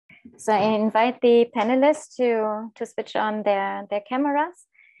So I invite the panelists to switch on their cameras.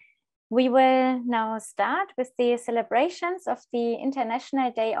 We will now start with the celebrations of the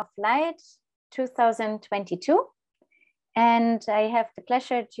International Day of Light 2022. And I have the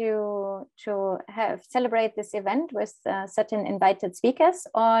pleasure to celebrate this event with certain invited speakers,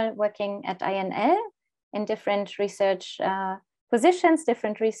 all working at INL in different research positions,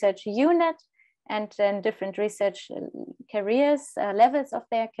 different research units, and in different research careers, levels of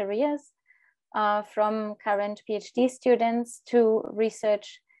their careers, from current PhD students to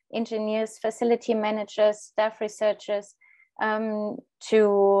research engineers, facility managers, staff researchers,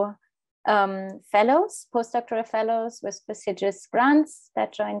 to fellows, postdoctoral fellows with prestigious grants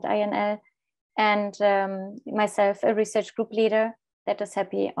that joined INL, and myself, a research group leader that is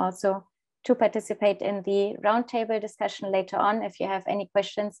happy also to participate in the roundtable discussion later on if you have any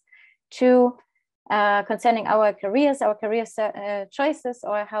questions concerning our career choices,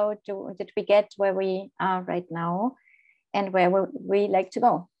 or how did we get where we are right now and where we like to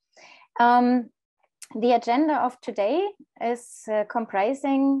go. The agenda of today is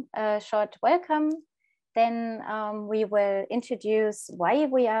comprising a short welcome. Then we will introduce why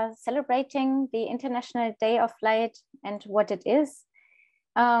we are celebrating the International Day of Light and what it is.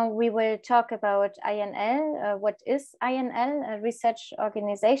 We will talk about INL. What is INL? A research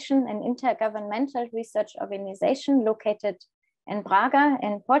organization, an intergovernmental research organization located in Braga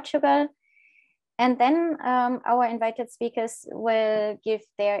in Portugal. And then our invited speakers will give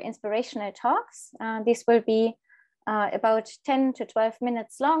their inspirational talks. These will be about 10 to 12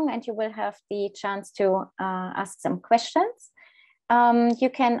 minutes long, and you will have the chance to ask some questions. You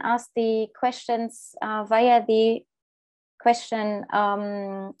can ask the questions via the question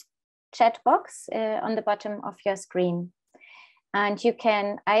chat box on the bottom of your screen. And you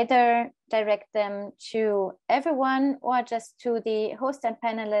can either direct them to everyone or just to the host and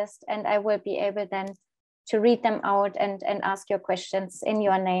panelist, and I will be able then to read them out and ask your questions in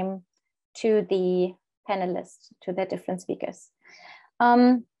your name to the panelists, to the different speakers.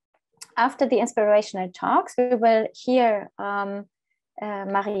 After the inspirational talks, we will hear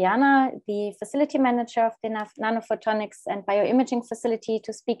Mariana, the facility manager of the Nanophotonics and Bioimaging facility,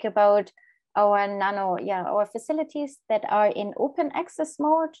 to speak about our facilities that are in open access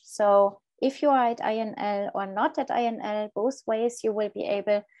mode. So if you are at INL or not at INL, both ways you will be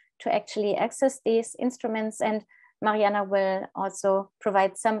able to actually access these instruments. And Mariana will also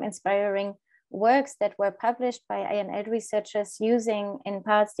provide some inspiring works that were published by INL researchers using in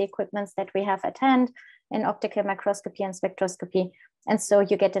parts the equipments that we have at hand in optical microscopy and spectroscopy. And so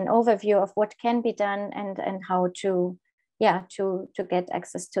you get an overview of what can be done and how to get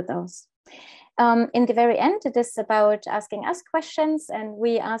access to those. In the very end, it is about asking us questions, and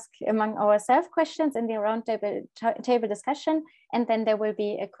we ask among ourselves questions in the round table discussion. And then there will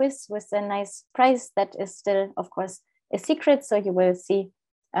be a quiz with a nice prize that is still, of course, a secret. So you will see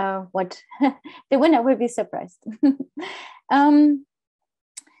what the winner will be surprised.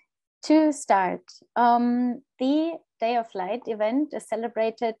 To start, the Day of Light event is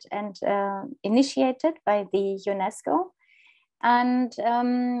celebrated and initiated by the UNESCO. And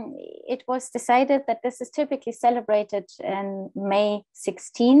it was decided that this is typically celebrated on May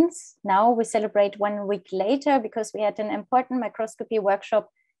 16th. Now we celebrate 1 week later because we had an important microscopy workshop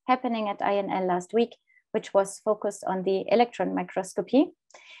happening at INL last week, which was focused on the electron microscopy.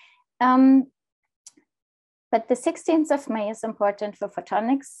 But the 16th of May is important for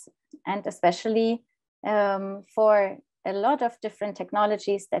photonics, and especially for a lot of different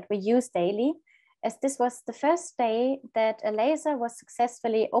technologies that we use daily, as this was the first day that a laser was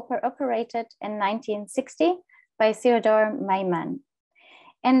successfully operated in 1960 by Theodor Maiman.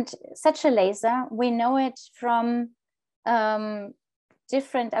 And such a laser, we know it from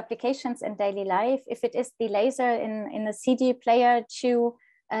different applications in daily life. If it is the laser in a CD player, to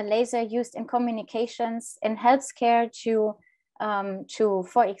a laser used in communications, in healthcare, to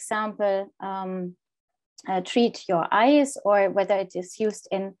for example, treat your eyes, or whether it is used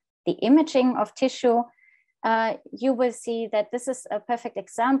in the imaging of tissue, you will see that this is a perfect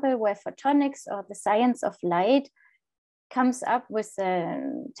example where photonics, or the science of light, comes up with a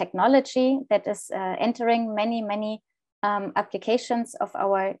technology that is entering many applications of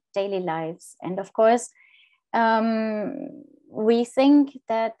our daily lives. And of course, we think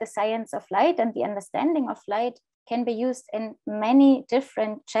that the science of light and the understanding of light can be used in many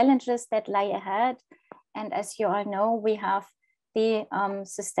different challenges that lie ahead. And as you all know, we have the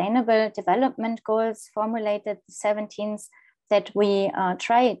Sustainable Development Goals formulated the 17th that we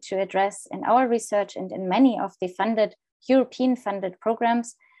try to address in our research and in many of the European funded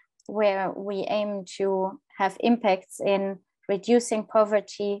programs, where we aim to have impacts in reducing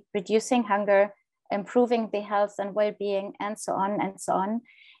poverty, reducing hunger, improving the health and well-being, and so on and so on.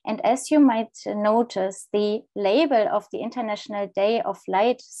 And as you might notice, the label of the International Day of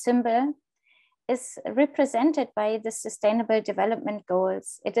Light symbol is represented by the Sustainable Development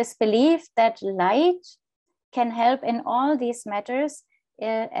Goals. It is believed that light can help in all these matters,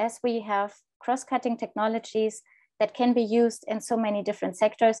 as we have cross-cutting technologies that can be used in so many different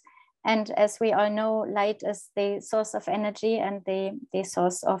sectors. And as we all know, light is the source of energy and the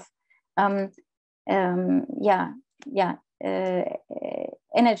source of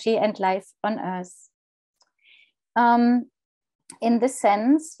energy and life on Earth. In this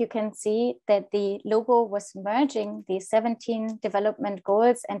sense, you can see that the logo was merging the 17 development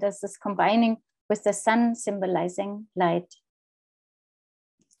goals and this is combining with the sun symbolizing light.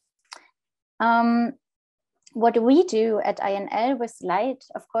 What we do at INL with light,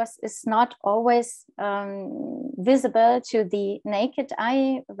 of course, is not always visible to the naked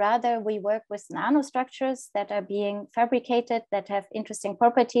eye. Rather, we work with nanostructures that are being fabricated that have interesting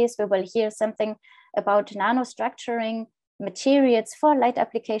properties. We will hear something about nanostructuring materials for light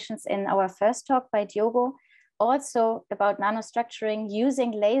applications in our first talk by Diogo. Also about nanostructuring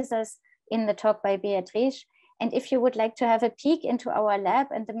using lasers in the talk by Beatriz. And if you would like to have a peek into our lab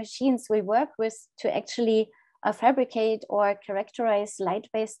and the machines we work with to actually fabricate or characterize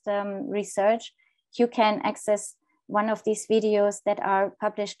light-based research, you can access one of these videos that are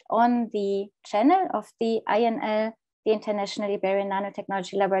published on the channel of the INL, the International Iberian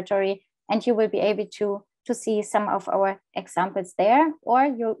Nanotechnology Laboratory, and you will be able to see some of our examples there, or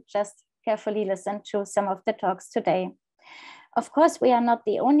you just carefully listen to some of the talks today. Of course, we are not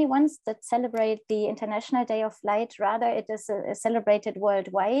the only ones that celebrate the International Day of Light. Rather, it is celebrated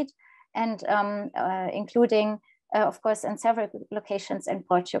worldwide and including, of course, in several locations in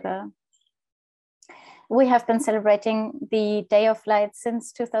Portugal. We have been celebrating the Day of Light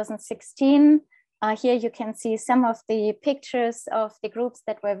since 2016. Here you can see some of the pictures of the groups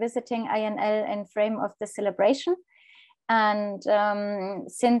that were visiting INL in frame of the celebration. And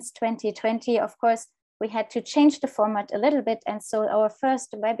since 2020, of course, we had to change the format a little bit. And so our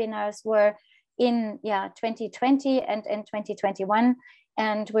first webinars were in 2020 and in 2021.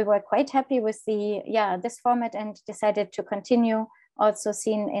 And we were quite happy with the this format and decided to continue, also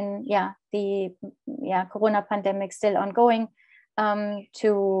seen in the Corona pandemic still ongoing,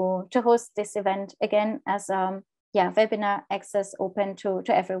 to host this event again as webinar access open to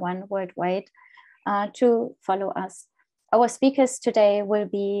everyone worldwide to follow us. Our speakers today will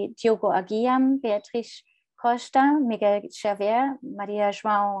be Diogo Aguiam, Beatriz Costa, Miguel Xavier, Maria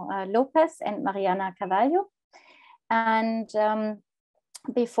João Lopes, and Mariana Carvalho. And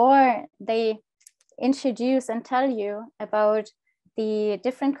before they introduce and tell you about the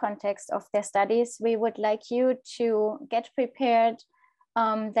different context of their studies, we would like you to get prepared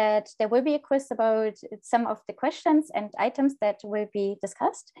that there will be a quiz about some of the questions and items that will be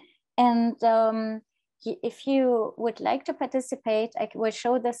discussed. And if you would like to participate, I will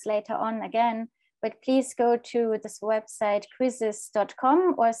show this later on again, but please go to this website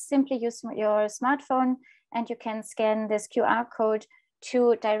quizzes.com or simply use your smartphone and you can scan this QR code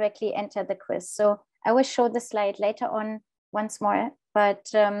to directly enter the quiz. So I will show the slide later on once more,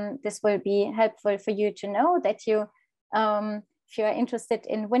 but this will be helpful for you to know that you, if you are interested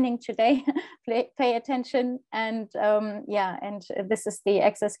in winning today, pay attention and and this is the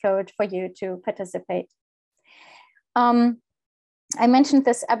access code for you to participate. I mentioned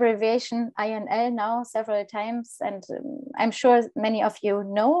this abbreviation INL now several times, and I'm sure many of you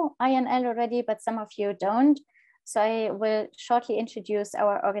know INL already, but some of you don't. So I will shortly introduce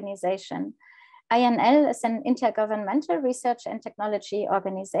our organization. INL is an intergovernmental research and technology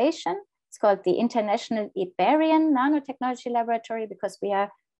organization. It's called the International Iberian Nanotechnology Laboratory because we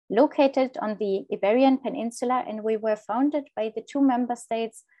are located on the Iberian Peninsula and we were founded by the 2 member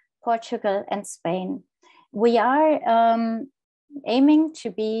states, Portugal and Spain. We are aiming to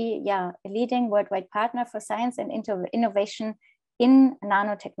be a leading worldwide partner for science and innovation in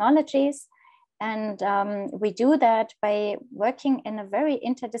nanotechnologies. And we do that by working in a very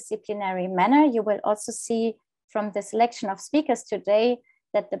interdisciplinary manner. You will also see from the selection of speakers today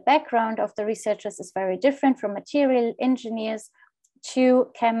that the background of the researchers is very different, from material engineers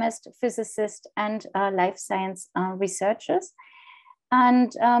to chemists, physicists, and life science researchers.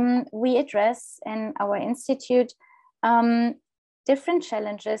 And we address in our institute different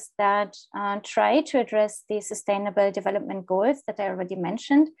challenges that try to address the sustainable development goals that I already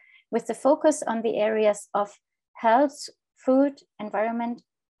mentioned, with the focus on the areas of health, food, environment,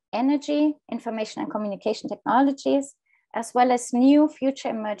 energy, information and communication technologies, as well as new future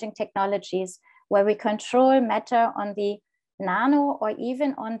emerging technologies where we control matter on the nano or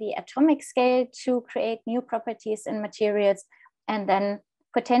even on the atomic scale to create new properties in materials, and then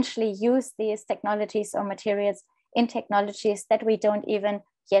potentially use these technologies or materials in technologies that we don't even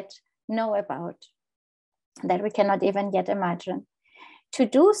yet know about, that we cannot even yet imagine. To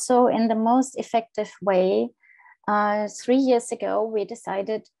do so in the most effective way, 3 years ago, we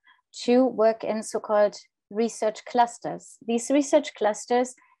decided to work in so-called research clusters. These research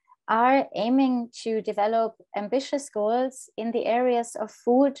clusters are aiming to develop ambitious goals in the areas of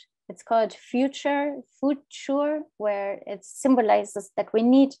food. It's called food sure, where it symbolizes that we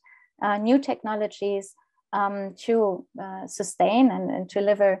need new technologies to sustain and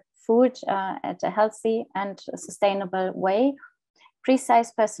deliver food at a healthy and sustainable way.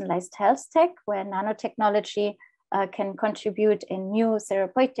 Precise personalized health tech, where nanotechnology can contribute in new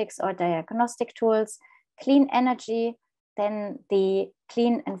therapeutics or diagnostic tools. Clean energy, then the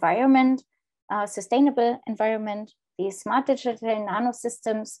clean environment, sustainable environment, the smart digital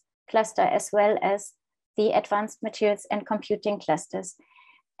nanosystems cluster, as well as the advanced materials and computing clusters.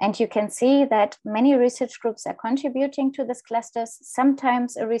 And you can see that many research groups are contributing to these clusters.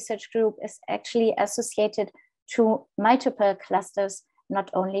 Sometimes a research group is actually associated to multiple clusters, not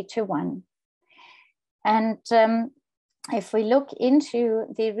only to one. And if we look into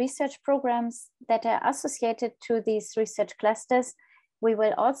the research programs that are associated to these research clusters, we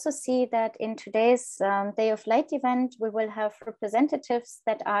will also see that in today's Day of Light event, we will have representatives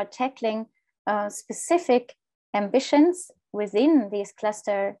that are tackling specific ambitions within these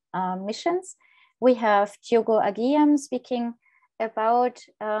cluster missions. We have Diogo Aguiam speaking about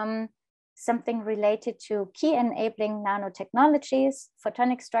something related to key enabling nanotechnologies,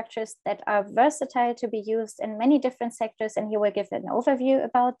 photonic structures that are versatile to be used in many different sectors, and he will give an overview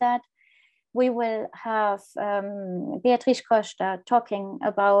about that. We will have Beatriz Costa talking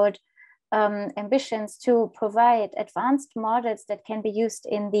about ambitions to provide advanced models that can be used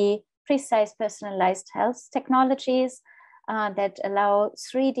in the precise personalized health technologies that allow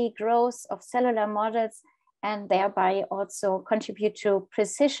 3D growth of cellular models and thereby also contribute to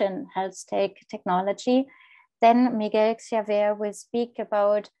precision health tech technology. Then Miguel Xavier will speak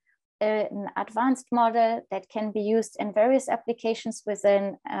about an advanced model that can be used in various applications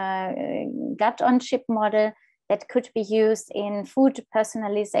within gut-on-chip model that could be used in food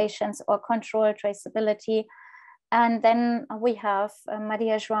personalizations or control traceability. And then we have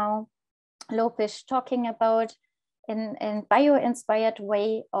Maria João Lopes talking about in bio-inspired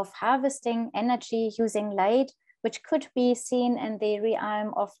way of harvesting energy using light, which could be seen in the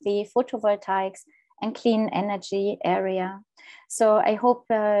realm of the photovoltaics and clean energy area. So I hope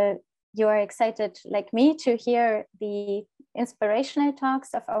you are excited like me to hear the inspirational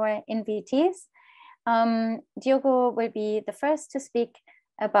talks of our invitees. Diogo will be the first to speak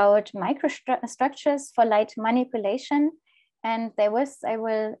about microstructures for light manipulation. And I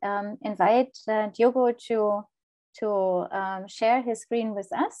will invite Diogo to share his screen with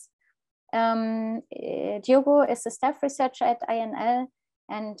us. Diogo is a staff researcher at INL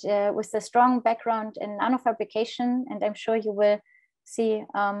and with a strong background in nanofabrication, and I'm sure you will see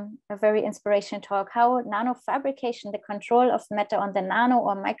a very inspirational talk how nanofabrication, the control of matter on the nano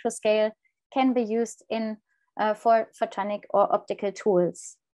or micro scale, can be used in for photonic or optical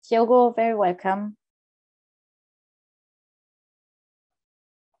tools. Diogo, very welcome.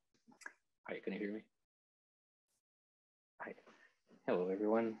 Hi, can you hear me? Hi. Hello,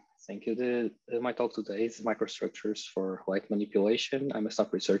 everyone. Thank you. My talk today is microstructures for light manipulation. I'm a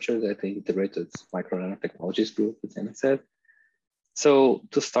staff researcher at the integrated micro nanotechnologies group, as Jana said. So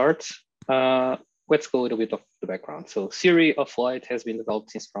to start, let's go a little bit of the background. So theory of light has been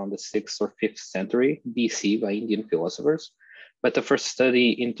developed since around the 6th or 5th century BC by Indian philosophers. But the first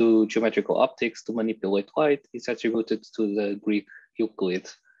study into geometrical optics to manipulate light is attributed to the Greek Euclid,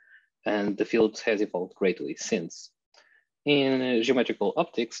 and the field has evolved greatly since. In geometrical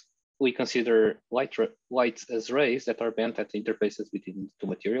optics, we consider light as rays that are bent at the interfaces between two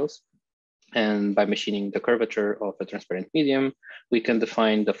materials. And by machining the curvature of a transparent medium, we can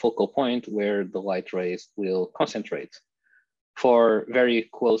define the focal point where the light rays will concentrate. For very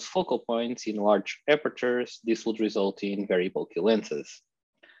close focal points in large apertures, this would result in very bulky lenses.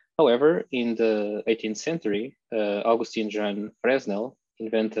 However, in the 18th century, Augustin Jean Fresnel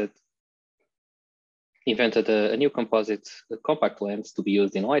invented a new compact lens to be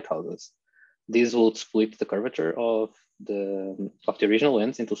used in lighthouses. This would split the curvature of the original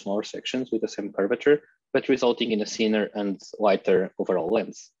lens into smaller sections with the same curvature, but resulting in a thinner and lighter overall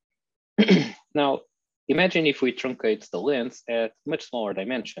lens. Now, imagine if we truncate the lens at much smaller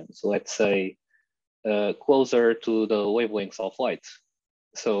dimensions, so let's say closer to the wavelengths of light.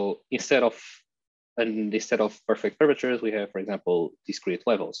 So instead of and instead of perfect curvatures, we have, for example, discrete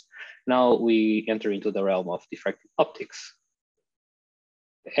levels. Now we enter into the realm of diffractive optics.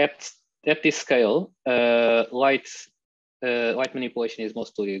 At this scale, light manipulation is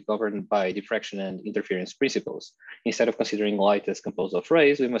mostly governed by diffraction and interference principles. Instead of considering light as composed of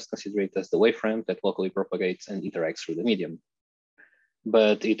rays, we must consider it as the wavefront that locally propagates and interacts through the medium.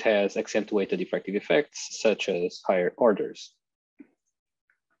 But it has accentuated diffractive effects, such as higher orders.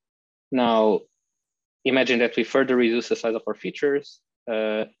 Now, imagine that we further reduce the size of our features.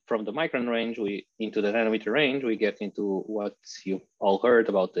 From the micron range into the nanometer range, we get into what you all heard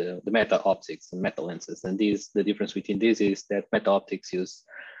about the meta optics and meta lenses. And the difference between these is that meta optics use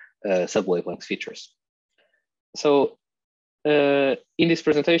sub-wavelength features. So in this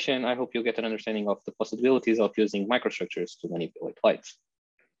presentation, I hope you get an understanding of the possibilities of using microstructures to manipulate light.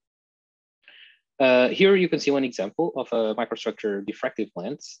 Here you can see one example of a microstructure diffractive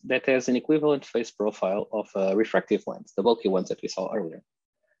lens that has an equivalent phase profile of a refractive lens, the bulky ones that we saw earlier.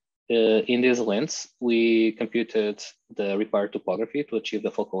 In this lens, we computed the required topography to achieve the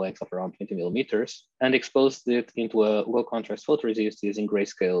focal length of around 20 millimeters and exposed it into a low contrast photoresist using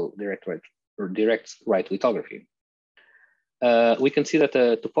grayscale direct right lithography. We can see that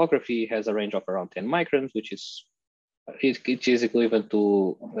the topography has a range of around 10 microns, which is equivalent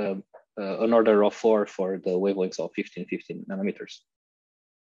to an order of 4 for the wavelengths of 15 nanometers.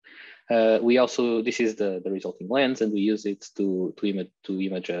 We also, this is the resulting lens, and we use it to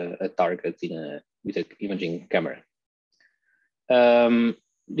image a target with an imaging camera.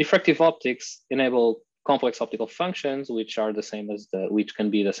 Diffractive optics enable complex optical functions, which are the same as which can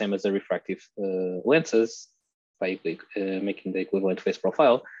be the same as the refractive lenses by making the equivalent phase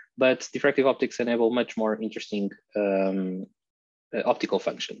profile. But diffractive optics enable much more interesting optical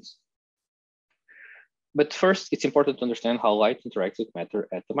functions. But first, it's important to understand how light interacts with matter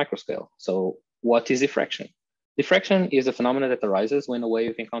at the microscale. So what is diffraction? Diffraction is a phenomenon that arises when a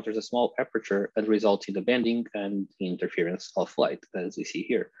wave encounters a small aperture and results in the bending and interference of light, as we see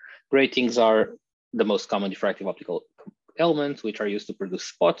here. Gratings are the most common diffractive optical elements, which are used to produce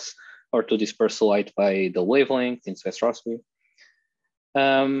spots or to disperse light by the wavelength in spectroscopy.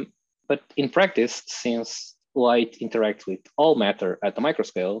 But in practice, since light interacts with all matter at the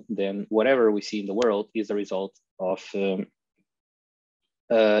microscale, then whatever we see in the world is a result of the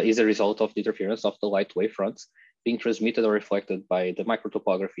interference of the light wavefronts being transmitted or reflected by the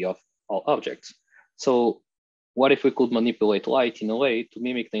microtopography of all objects. So what if we could manipulate light in a way to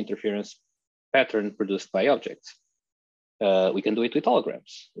mimic the interference pattern produced by objects? We can do it with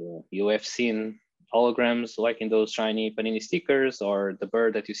holograms. You have seen holograms like in those shiny Panini stickers or the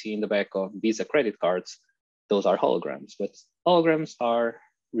bird that you see in the back of Visa credit cards. Those are holograms, but holograms are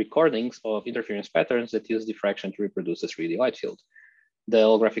recordings of interference patterns that use diffraction to reproduce a 3D light field. The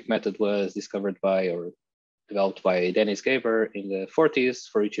holographic method was discovered by or developed by Dennis Gaber in the 40s,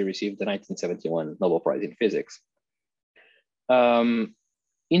 for which he received the 1971 Nobel Prize in Physics. In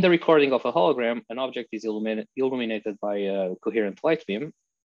the recording of a hologram, an object is illuminated by a coherent light beam,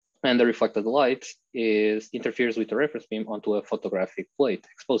 and the reflected light interferes with the reference beam onto a photographic plate,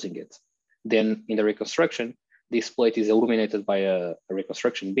 exposing it. Then in the reconstruction, this plate is illuminated by a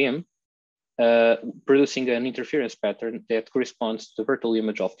reconstruction beam, producing an interference pattern that corresponds to the vertical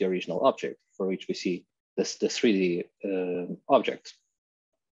image of the original object, for which we see the 3D object.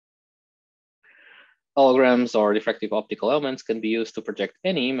 Holograms or diffractive optical elements can be used to project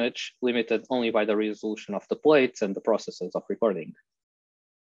any image, limited only by the resolution of the plates and the processes of recording.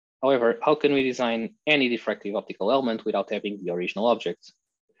 However, how can we design any diffractive optical element without having the original object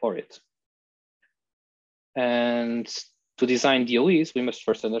for it? And to design DOEs, we must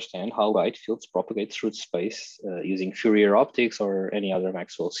first understand how light fields propagate through space using Fourier optics or any other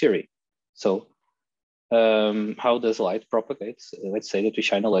Maxwell theory. So how does light propagate? Let's say that we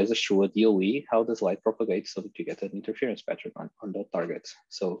shine a laser through a DOE. How does light propagate so that you get an interference pattern on the target?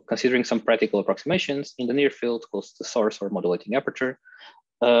 So considering some practical approximations, in the near field close to the source or modulating aperture,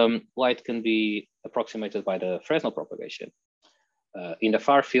 light can be approximated by the Fresnel propagation. In the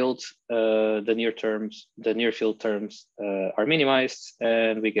far field, the near field terms are minimized,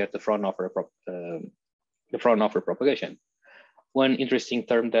 and we get the Fraunhofer propagation. One interesting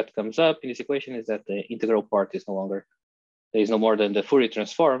term that comes up in this equation is that the integral part is no more than the Fourier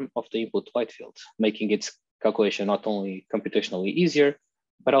transform of the input light field, making its calculation not only computationally easier,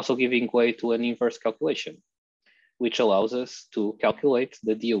 but also giving way to an inverse calculation, which allows us to calculate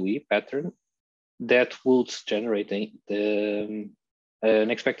the DOE pattern that would generate an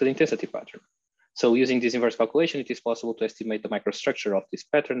expected intensity pattern. So using this inverse calculation, it is possible to estimate the microstructure of this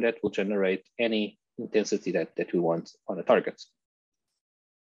pattern that will generate any intensity that we want on a target.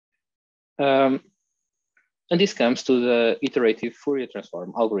 And this comes to the iterative Fourier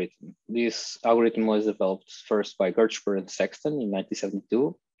transform algorithm. This algorithm was developed first by Gertsper and Sexton in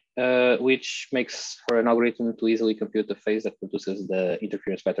 1972, which makes for an algorithm to easily compute the phase that produces the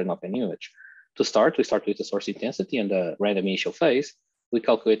interference pattern of an image. To start, we start with the source intensity and the random initial phase. We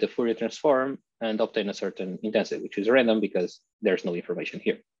calculate the Fourier transform and obtain a certain intensity, which is random because there's no information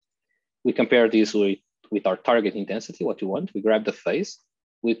here. We compare this with our target intensity, what we want. We grab the phase,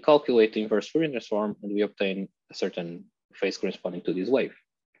 we calculate the inverse Fourier transform, and we obtain a certain phase corresponding to this wave.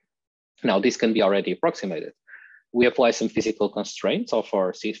 Now, this can be already approximated. We apply some physical constraints of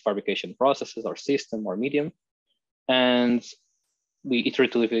our fabrication processes, or system, or medium, and we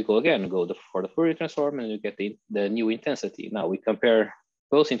iteratively go again, for the Fourier transform, and we get the new intensity. Now, we compare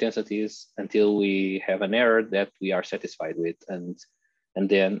both intensities until we have an error that we are satisfied with, and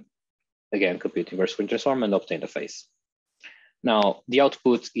then again compute inverse Fourier transform and obtain the phase. Now, the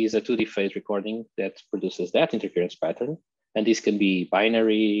output is a 2D phase recording that produces that interference pattern, and this can be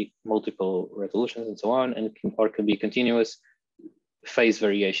binary, multiple resolutions, and so on, and or can be continuous phase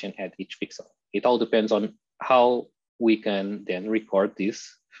variation at each pixel. It all depends on how we can then record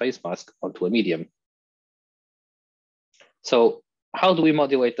this phase mask onto a medium. So how do we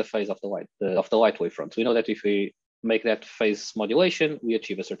modulate the phase of the light wavefront? We know that if we make that phase modulation, we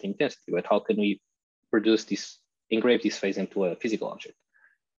achieve a certain intensity, but how can we produce this, engrave this phase into a physical object?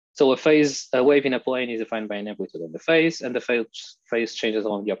 So a wave in a plane is defined by an amplitude of the phase, and the phase changes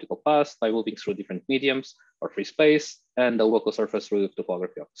along the optical path by moving through different mediums or free space and the local surface through the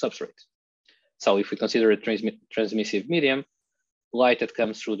topography of the substrate. So if we consider a transmissive medium, light that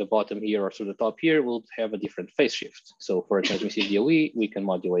comes through the bottom here or through the top here will have a different phase shift. So for a transmissive DOE, we can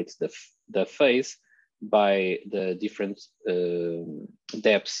modulate the phase by the different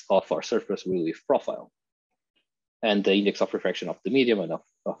depths of our surface relief profile and the index of refraction of the medium and of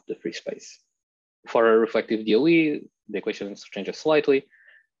the free space. For a reflective DOE, the equation changes slightly.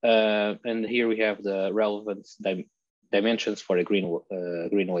 And here we have the relevant dimensions for a green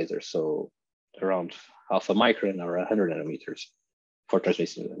laser. So around 0.5 micron or 100 nanometers for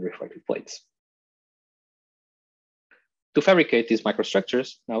transmissive and reflective plates. To fabricate these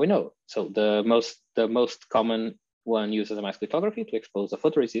microstructures, now we know. So the most common one uses a mask lithography to expose the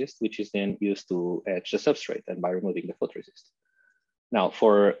photoresist, which is then used to etch the substrate and by removing the photoresist. Now,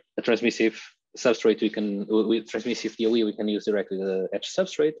 for a transmissive substrate, with transmissive DOE, we can use directly the etched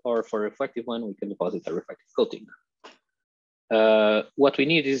substrate, or for a reflective one, we can deposit a reflective coating. What we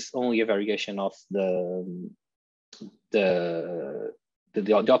need is only a variation of the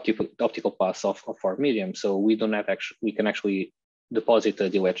optical path of our medium. So we can actually deposit a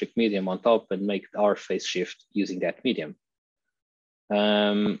dielectric medium on top and make our phase shift using that medium.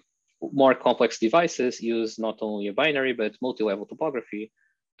 More complex devices use not only a binary, but multi-level topography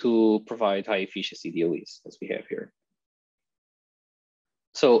to provide high efficiency DOEs, as we have here.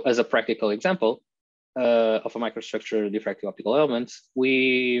 So as a practical example of a microstructure diffractive optical elements,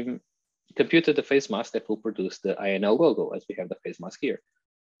 we computed the phase mask that will produce the INL logo, as we have the phase mask here.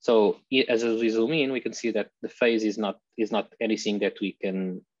 So as we zoom in, we can see that the phase is not anything that we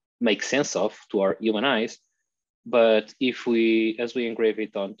can make sense of to our human eyes. But as we engrave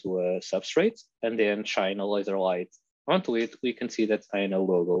it onto a substrate and then shine a laser light onto it, we can see that INL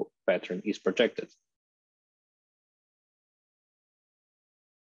logo pattern is projected.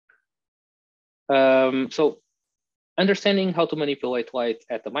 So understanding how to manipulate light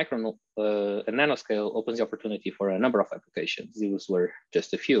at the micron and nanoscale opens the opportunity for a number of applications. These were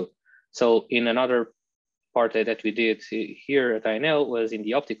just a few. So in another part that we did here at INL was in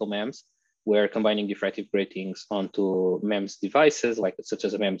the optical MEMS, where combining diffractive gratings onto MEMS devices, such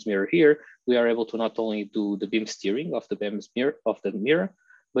as a MEMS mirror here, we are able to not only do the beam steering of the MEMS mirror,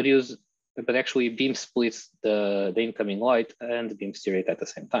 but actually beam splits the incoming light and beam steer it at the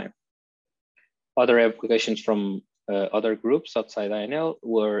same time. Other applications from other groups outside INL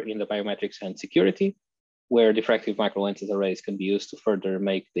were in the biometrics and security, where diffractive microlenses arrays can be used to further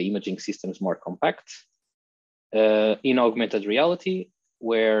make the imaging systems more compact. In augmented reality,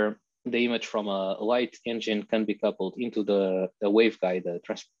 where the image from a light engine can be coupled into the waveguide, the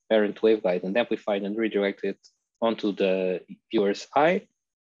transparent waveguide, and amplified and redirected onto the viewer's eye.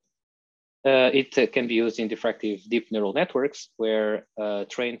 It can be used in diffractive deep neural networks, where a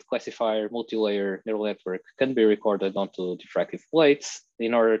trained classifier multi-layer neural network can be recorded onto diffractive plates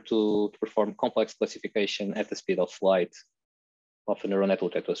in order to perform complex classification at the speed of light of a neural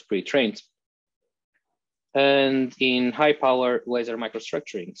network that was pre-trained. And in high power laser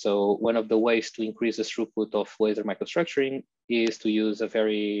microstructuring. So one of the ways to increase the throughput of laser microstructuring is to use a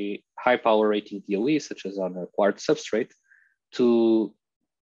very high power rating DOE, such as on a quartz substrate, to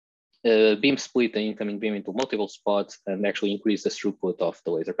beam split the incoming beam into multiple spots and actually increase the throughput of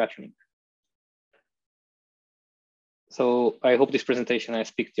the laser patterning. So I hope this presentation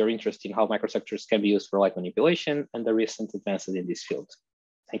has piqued your interest in how microstructures can be used for light manipulation and the recent advances in this field.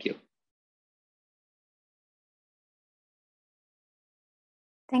 Thank you.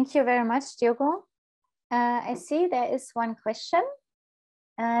 Thank you very much, Diogo. I see there is one question,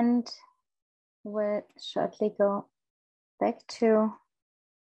 and we'll shortly go back to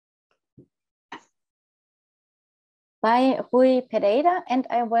by Rui Pereira, and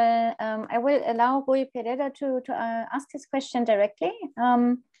I will allow Rui Pereira to ask his question directly.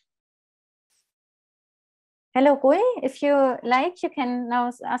 Hello, Rui. If you like, you can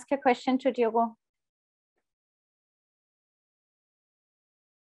now ask your question to Diogo.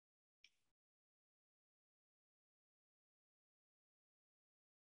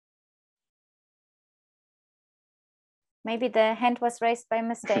 Maybe the hand was raised by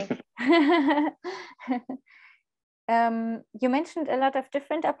mistake. You mentioned a lot of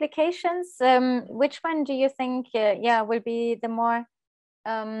different applications. Which one do you think will be the more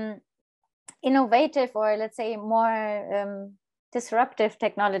innovative, or let's say more disruptive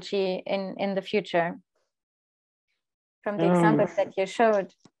technology in the future from the examples that you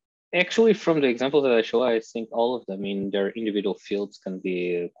showed? Actually, from the examples that I show, I think all of them in their individual fields can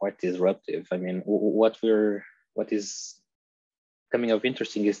be quite disruptive. I mean, what is coming up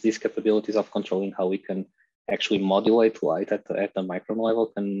interesting is these capabilities of controlling how we can actually modulate light at the micron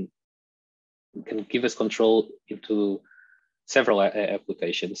level can give us control into several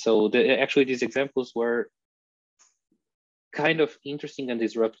applications. So actually these examples were kind of interesting and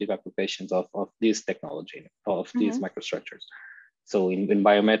disruptive applications of this technology, of these microstructures. So in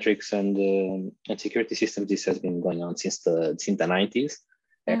biometrics and security systems, this has been going on since the 90s.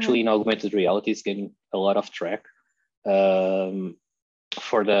 Actually, in augmented reality, it's getting a lot of track in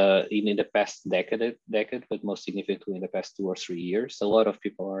the past decade, but most significantly in the past 2 or 3 years. A lot of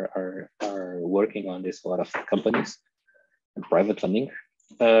people are working on this. A lot of companies and private funding.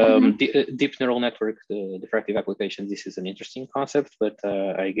 Deep neural network, the diffractive application. This is an interesting concept, but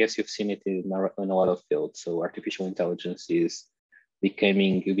I guess you've seen it in a lot of fields. So artificial intelligence is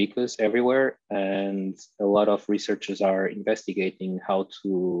becoming ubiquitous everywhere, and a lot of researchers are investigating how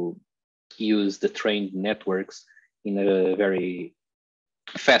to use the trained networks in a very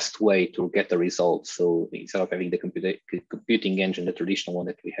fast way to get the results. So instead of having the computing engine, the traditional one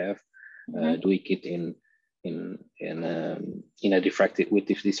that we have, doing it in a diffractive with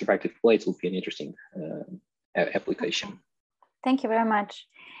these diffractive plates would be an interesting application. Thank you very much.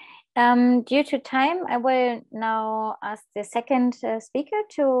 Due to time, I will now ask the second speaker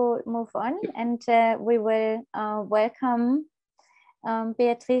to move on, and we will welcome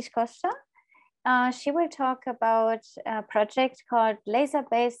Beatriz Costa. She will talk about a project called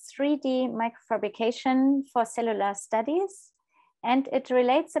Laser-Based 3D Microfabrication for Cellular Studies. And it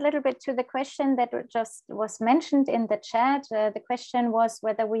relates a little bit to the question that just was mentioned in the chat. The question was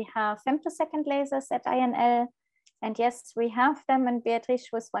whether we have femtosecond lasers at INL. And yes, we have them, and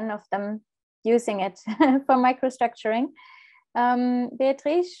Beatriz was one of them using it for microstructuring.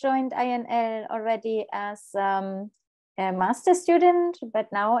 Beatriz joined INL already as a master student,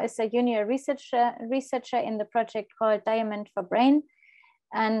 but now is a junior researcher in the project called Diamond for Brain,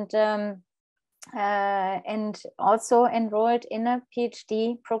 and also enrolled in a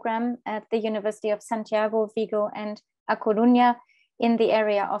PhD program at the University of Santiago, Vigo, and A Coruña in the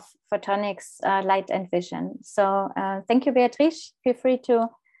area of photonics, light and vision. So thank you, Beatriz. Feel free to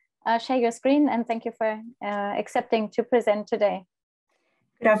share your screen, and thank you for accepting to present today.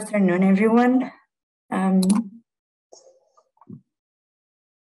 Good afternoon, everyone.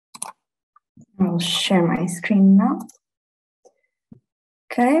 I'll share my screen now.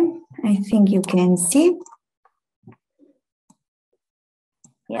 Okay, I think you can see.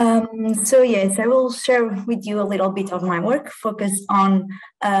 So yes, I will share with you a little bit of my work focused on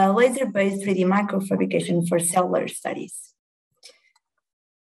laser-based 3D microfabrication for cellular studies.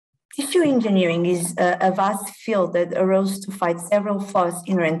 Tissue engineering is a vast field that arose to fight several flaws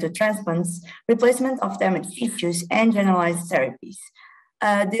inherent to transplants, replacement of damaged tissues, and generalized therapies.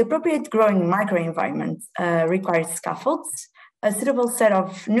 The appropriate growing microenvironment requires scaffolds, a suitable set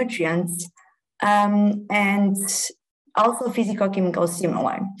of nutrients, and also physicochemical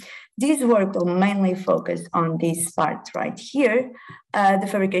stimuli. This work will mainly focus on this part right here, the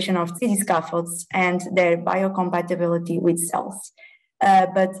fabrication of 3D scaffolds and their biocompatibility with cells.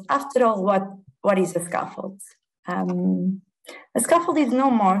 But after all, what is a scaffold? A scaffold is no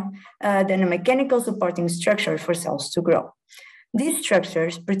more than a mechanical supporting structure for cells to grow. These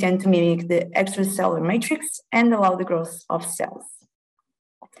structures pretend to mimic the extracellular matrix and allow the growth of cells.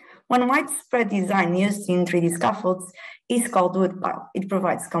 One widespread design used in 3D scaffolds is called woodpile. It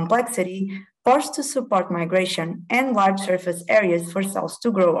provides complexity, pores to support migration, and large surface areas for cells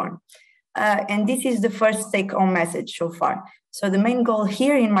to grow on. And this is the first take-home message so far. So the main goal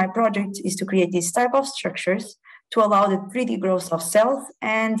here in my project is to create this type of structures to allow the 3D growth of cells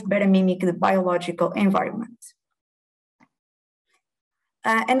and better mimic the biological environment.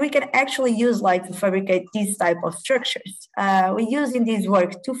 And we can actually use light to fabricate these type of structures. We use in this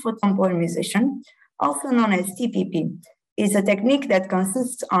work two-photon polymerization, also known as TPP. It's a technique that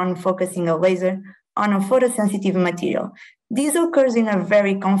consists on focusing a laser on a photosensitive material. This occurs in a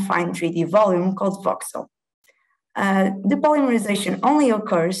very confined 3D volume called voxel. The polymerization only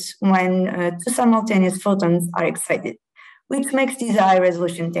occurs when two simultaneous photons are excited, which makes this a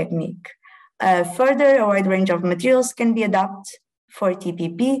high-resolution technique. Further, a wide range of materials can be adapted for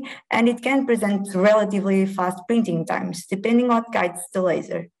TPP, and it can present relatively fast printing times, depending on what guides the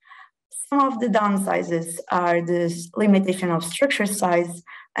laser. Some of the downsides are the limitation of structure size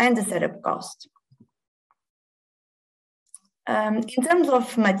and the setup cost. In terms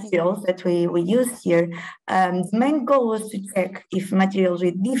of materials that we use here, the main goal was to check if materials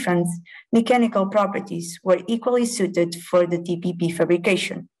with different mechanical properties were equally suited for the TPP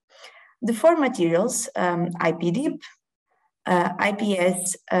fabrication. The four materials, IPDIP,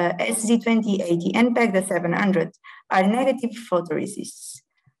 IPS, SZ2080, and PEGDA 700 are negative photoresists.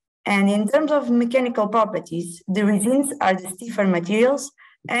 And in terms of mechanical properties, the resins are the stiffer materials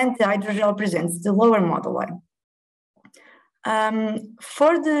and the hydrogel presents the lower model line.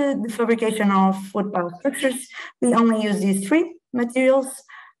 For the fabrication of woodpile structures, we only use these three materials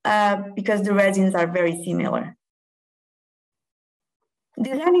because the resins are very similar.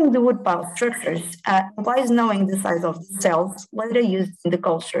 Designing the woodpile structures implies knowing the size of the cells later used in the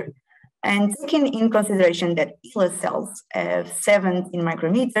culture and taking in consideration that ELA cells have 17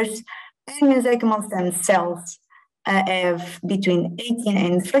 micrometers and mesenchymal stem cells have between 18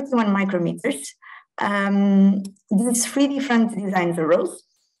 and 31 micrometers. These three different designs arose.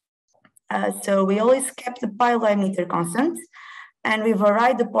 So we always kept the pile diameter constant, and we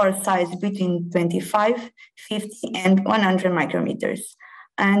varied the pore size between 25, 50, and 100 micrometers.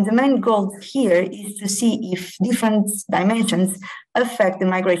 And the main goal here is to see if different dimensions affect the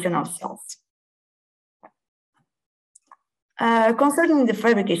migration of cells. Concerning the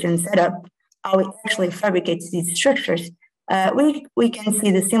fabrication setup, how we actually fabricate these structures, we can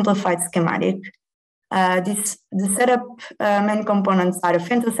see the simplified schematic. The setup main components are a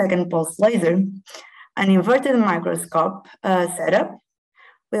femtosecond pulse laser, an inverted microscope setup.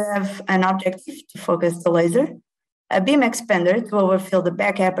 We have an objective to focus the laser, a beam expander to overfill the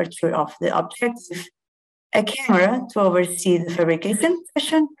back aperture of the objective, a camera to oversee the fabrication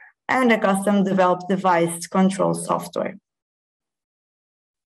session, and a custom developed device control software.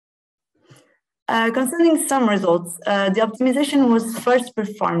 Concerning some results, the optimization was first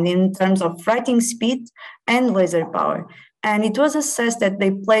performed in terms of writing speed and laser power, and it was assessed that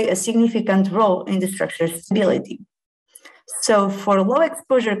they play a significant role in the structure's stability. So for low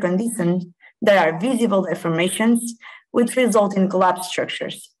exposure conditions, there are visible deformations which result in collapsed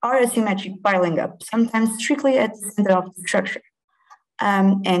structures or asymmetric piling up, sometimes strictly at the center of the structure.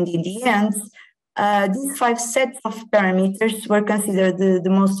 And in the end, these 5 sets of parameters were considered the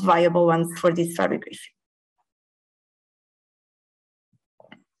most viable ones for this fabrication.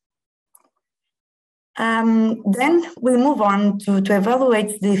 Then we move on to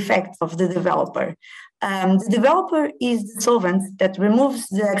evaluate the effect of the developer. The developer is the solvent that removes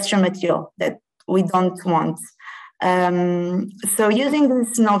the extra material that we don't want. So using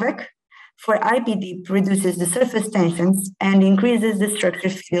this NOVEC for IPDIP reduces the surface tensions and increases the structure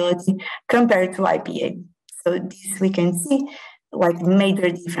fidelity compared to IPA. So this we can see like major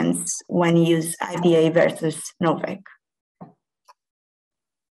difference when you use IPA versus NOVEC.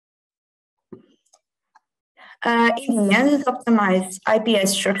 In the end, optimized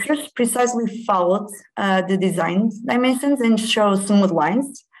IPS structures precisely followed the design dimensions and show smooth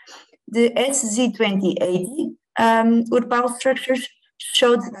lines. The SZ2080 woodpile structures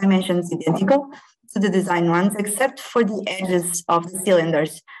showed dimensions identical to the design ones, except for the edges of the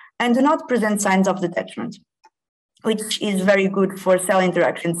cylinders, and do not present signs of detachment, which is very good for cell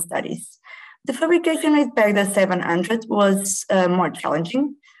interaction studies. The fabrication with PEGDA 700 was more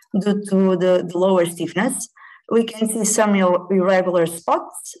challenging due to the lower stiffness. We can see some irregular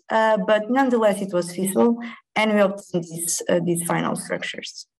spots, but nonetheless it was feasible, and we obtained these final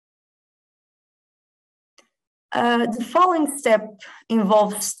structures. The following step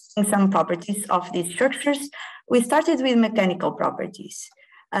involves some properties of these structures. We started with mechanical properties.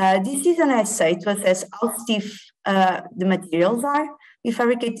 This is an assay to assess how stiff the materials are we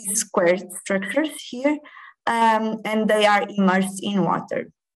fabricate these square structures here, and they are immersed in water.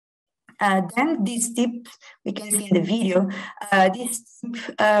 Then this tip, we can see in the video, this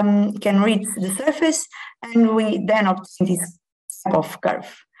tip can reach the surface, and we then obtain this type of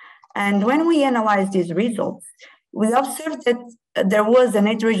curve. And when we analyze these results, we observed that there was an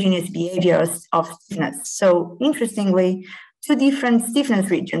heterogeneous behavior of stiffness. So interestingly, two different stiffness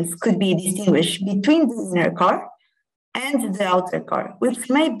regions could be distinguished between the inner core and the outer core, which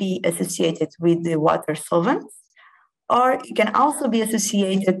may be associated with the water solvents, or it can also be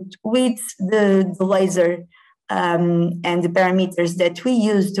associated with the laser and the parameters that we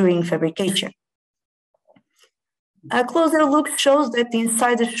use during fabrication. A closer look shows that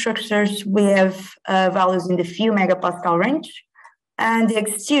inside the structures we have values in the few megapascal range, and the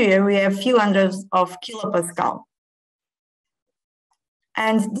exterior we have few hundreds of kilopascal.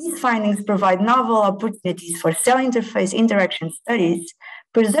 And these findings provide novel opportunities for cell interface interaction studies,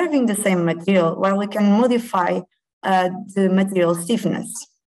 preserving the same material while we can modify the material stiffness.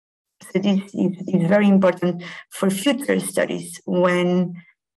 So this is very important for future studies when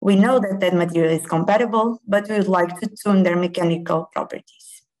we know that that material is compatible, but we would like to tune their mechanical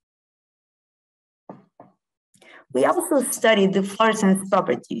properties. We also studied the fluorescence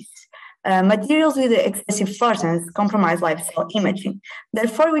properties. Materials with excessive fluorescence compromise live cell imaging.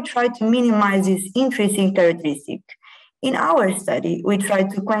 Therefore, we try to minimize this intrinsic characteristic. In our study, we tried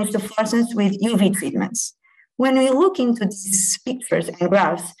to quench the fluorescence with UV treatments. When we look into these pictures and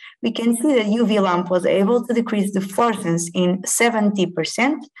graphs, we can see that UV lamp was able to decrease the fluorescence in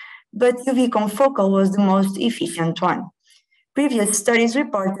 70%, but UV confocal was the most efficient one. Previous studies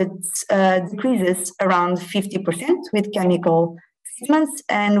reported decreases around 50% with chemical treatments,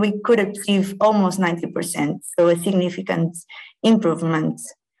 and we could achieve almost 90%, so a significant improvement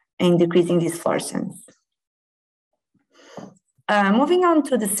in decreasing this fluorescence. Moving on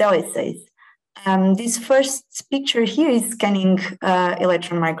to the cell assays. This first picture here is scanning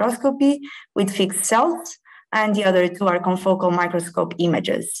electron microscopy with fixed cells, and the other two are confocal microscope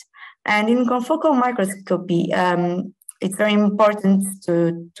images. And in confocal microscopy, it's very important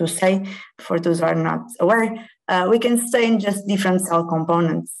to say, for those who are not aware, we can stain just different cell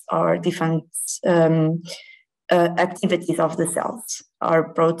components or different activities of the cells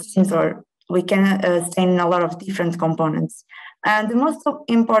or proteins, or we can stain a lot of different components. And the most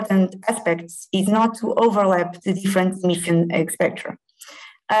important aspect is not to overlap the different emission spectra.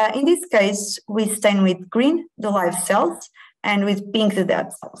 In this case, we stain with green the live cells and with pink the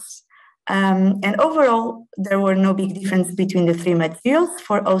dead cells. And overall, there were no big difference between the three materials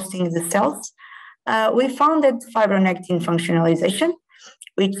for hosting the cells. We found that fibronectin functionalization,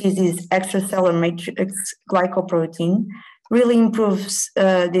 which is this extracellular matrix glycoprotein, really improves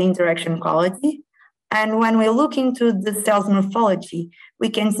the interaction quality. And when we look into the cell's morphology, we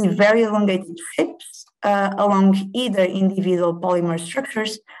can see very elongated shapes along either individual polymer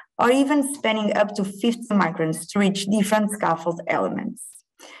structures or even spanning up to 50 microns to reach different scaffold elements,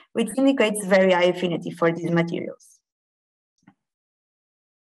 which indicates very high affinity for these materials.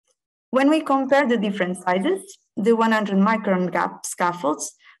 When we compare the different sizes, the 100 micron gap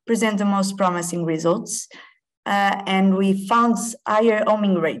scaffolds present the most promising results, and we found higher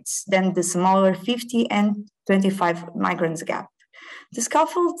homing rates than the smaller 50 and 25 microns gap. The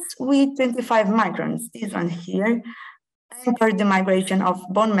scaffolds with 25 microns, this one here, anchored the migration of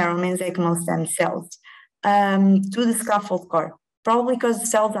bone marrow mesenchymal stem cells to the scaffold core, probably because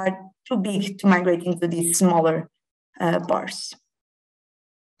cells are too big to migrate into these smaller bars.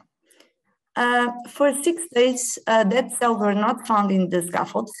 For 6 days, dead cells were not found in the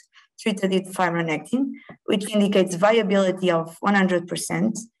scaffolds treated with fibronectin, which indicates viability of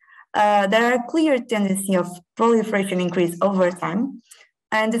 100%. There are clear tendency of proliferation increase over time,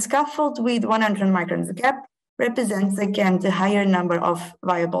 and the scaffold with 100 microns gap represents again the higher number of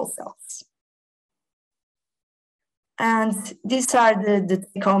viable cells. And these are the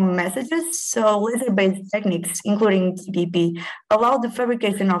take-home messages. So laser-based techniques, including TPP, allow the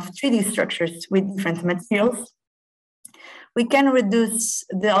fabrication of 3D structures with different materials. We can reduce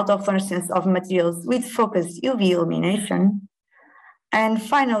the autofluorescence of materials with focused UV illumination. And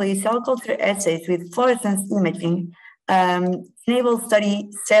finally, cell culture assays with fluorescence imaging enable study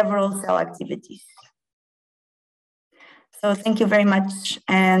several cell activities. So thank you very much.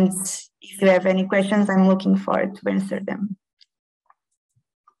 And if you have any questions, I'm looking forward to answer them.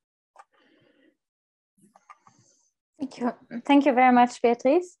 Thank you very much,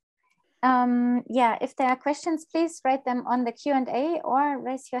 Beatriz. Yeah, if there are questions, please write them on the Q&A or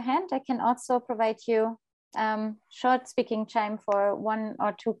raise your hand. I can also provide you short speaking time for 1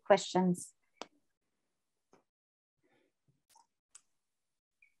 or 2 questions.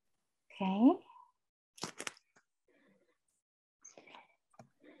 Okay.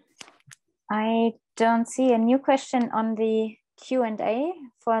 I don't see a new question on the Q&A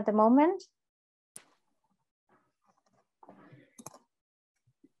for the moment.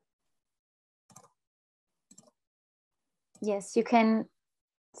 Yes, you can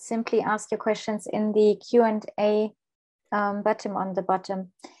simply ask your questions in the Q&A button on the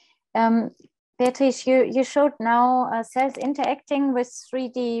bottom. Beatriz, you showed now cells interacting with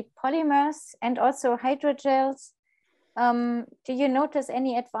 3D polymers and also hydrogels. Do you notice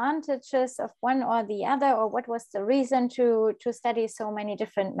any advantages of one or the other, or what was the reason to study so many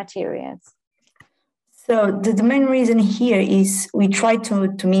different materials? So the main reason here is we try to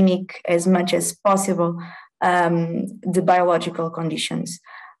mimic as much as possible the biological conditions.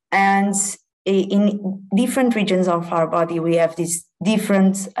 And in different regions of our body, we have this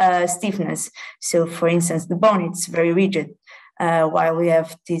different stiffness. So for instance, the bone, it's very rigid, while we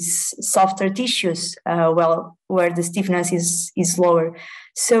have these softer tissues, where the stiffness is lower.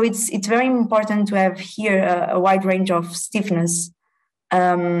 So it's very important to have here a wide range of stiffness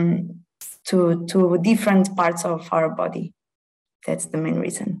to different parts of our body. That's the main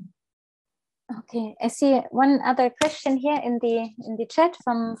reason. Okay, I see one other question here in the chat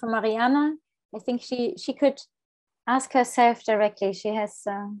from Mariana. I think she could ask herself directly. She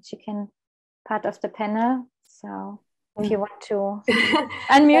can part of the panel. So if you want to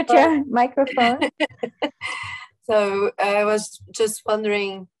unmute your microphone. So I was just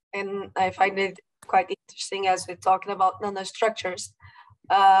wondering, and I find it quite interesting as we're talking about nanostructures,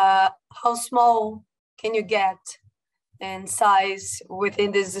 how small can you get in size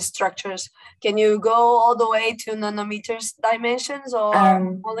within these structures? Can you go all the way to nanometers dimensions, or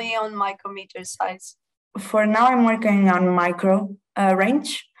only on micrometer size? For now, I'm working on micro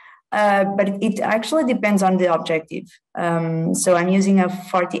range, but it actually depends on the objective. So I'm using a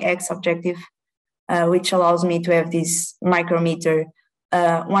 40x objective, which allows me to have this micrometer,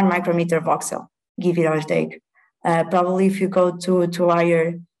 1 micrometer voxel, give it or take. Probably if you go to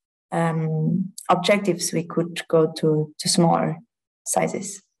higher objectives, we could go to smaller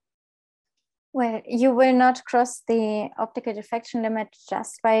sizes. Well, you will not cross the optical diffraction limit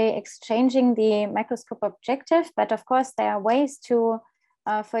just by exchanging the microscope objective, but of course there are ways to,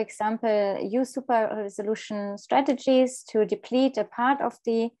 for example, use super resolution strategies to deplete a part of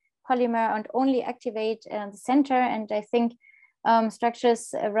the polymer and only activate the center. And I think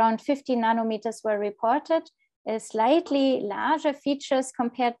structures around 50 nanometers were reported. Slightly larger features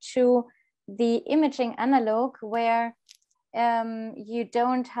compared to the imaging analog, where you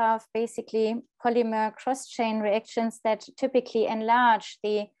don't have basically polymer cross-chain reactions that typically enlarge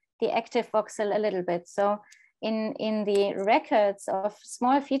the active voxel a little bit. So in the records of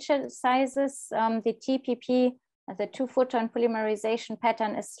small feature sizes, the TPP, the 2-photon polymerization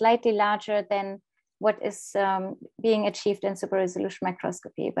pattern, is slightly larger than what is being achieved in super resolution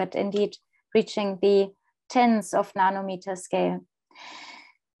microscopy, but indeed reaching the tens of nanometer scale.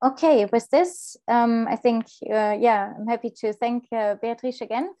 Okay, with this, I think, I'm happy to thank Beatriz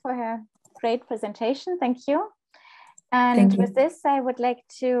again for her great presentation. Thank you. And with this, I would like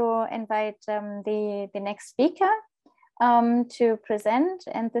to invite the next speaker to present.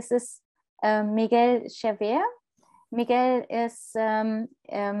 And this is Miguel Xavier. Miguel is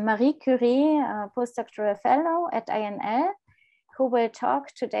Marie Curie postdoctoral fellow at INL, who will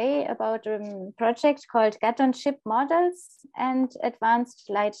talk today about a project called gut-on-chip models and advanced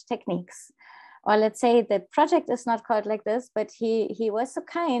light techniques. Or let's say the project is not called like this, but he was so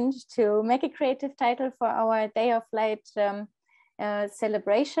kind to make a creative title for our Day of Light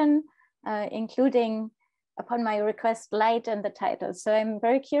celebration, including, upon my request, light in the title. So I'm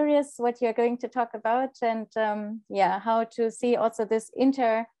very curious what you're going to talk about, and how to see also this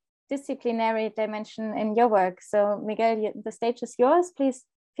interdisciplinary dimension in your work. So Miguel, the stage is yours. Please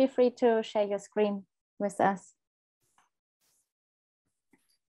feel free to share your screen with us.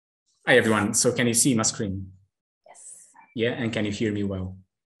 Hi everyone, so can you see my screen? Yes. Yeah, and can you hear me well?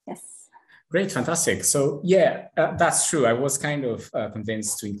 Yes. Great, fantastic. So yeah, that's true. I was kind of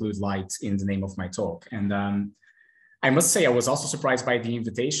convinced to include light in the name of my talk. And I must say I was also surprised by the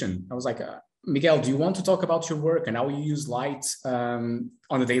invitation. I was like, Miguel, do you want to talk about your work and how you use light on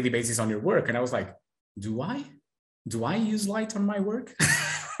a daily basis on your work? And I was like, do I? Do I use light on my work?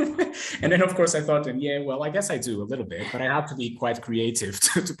 And then of course I thought, yeah, well, I guess I do a little bit, but I have to be quite creative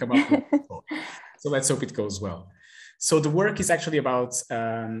to come up with it. So let's hope it goes well. So the work is actually about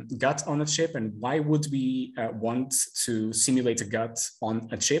gut on a chip, and why would we want to simulate a gut on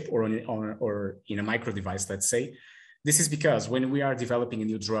a chip or in a micro device, let's say. This is because when we are developing a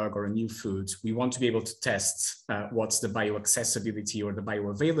new drug or a new food, we want to be able to test what's the bioaccessibility or the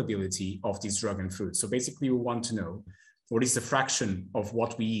bioavailability of this drug and food. So basically, we want to know what is the fraction of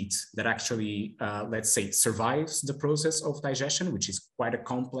what we eat that actually, let's say, survives the process of digestion, which is quite a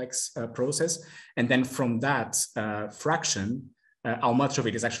complex process. And then from that fraction, how much of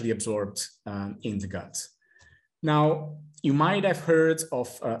it is actually absorbed in the gut. Now, you might have heard of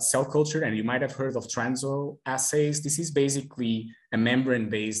cell culture and you might have heard of transo assays. This is basically a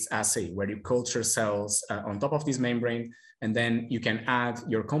membrane-based assay where you culture cells on top of this membrane, and then you can add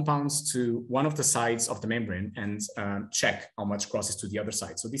your compounds to one of the sides of the membrane and check how much crosses to the other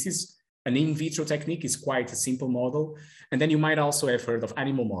side. So this is an in vitro technique. It's quite a simple model. And then you might also have heard of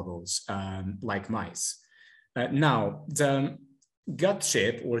animal models like mice. Now, the gut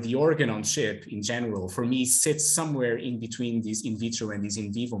chip or the organ on chip in general, for me, sits somewhere in between these in vitro and these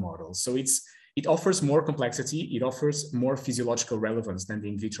in vivo models. So it offers more complexity, it offers more physiological relevance than the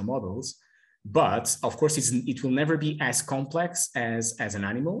in vitro models, but of course it will never be as complex as an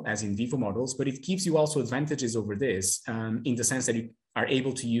animal, as in vivo models, but it gives you also advantages over this in the sense that you are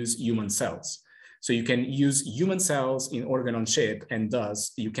able to use human cells. So you can use human cells in organ on chip, and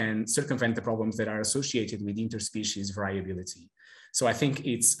thus you can circumvent the problems that are associated with interspecies variability. So I think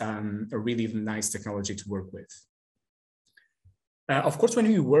it's a really nice technology to work with. Of course, when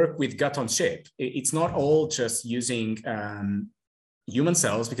we work with gut on chip, it's not all just using human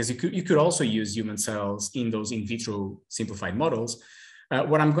cells, because you could also use human cells in those in vitro simplified models.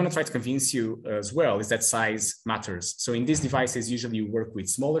 What I'm going to try to convince you as well is that size matters. So in these devices, usually you work with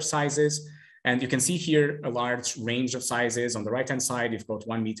smaller sizes. And you can see here a large range of sizes. On the right-hand side, you've got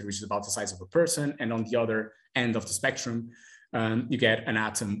 1 meter, which is about the size of a person. And on the other end of the spectrum, you get an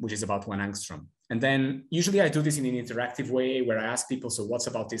atom, which is about 1 angstrom. And then usually I do this in an interactive way where I ask people, so what's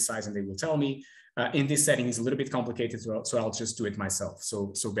about this size? And they will tell me. In this setting, it's a little bit complicated, so I'll just do it myself.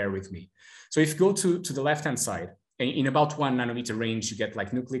 So bear with me. So if you go to the left-hand side, in about 1 nanometer range, you get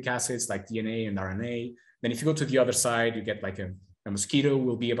like nucleic acids like DNA and RNA. Then if you go to the other side, you get like a mosquito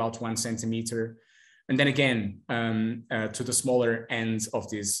will be about 1 centimeter. And then again, to the smaller end of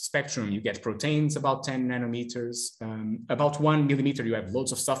this spectrum, you get proteins about 10 nanometers. About 1 millimeter, you have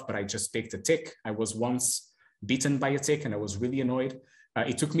loads of stuff, but I just picked a tick. I was once bitten by a tick and I was really annoyed.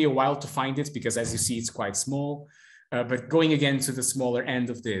 It took me a while to find it because, as you see, it's quite small. But going again to the smaller end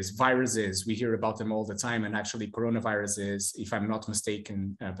of this, viruses, we hear about them all the time. And actually coronaviruses, if I'm not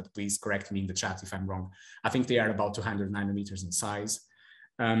mistaken, but please correct me in the chat if I'm wrong, I think they are about 200 nanometers in size.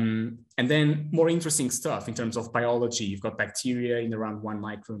 And then more interesting stuff in terms of biology, you've got bacteria in around 1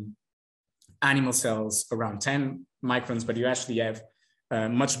 micron, animal cells around 10 microns, but you actually have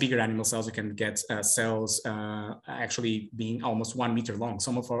much bigger animal cells. You can get cells actually being almost 1 meter long.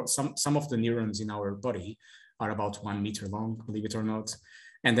 Some of the neurons in our body are about 1 meter long, believe it or not.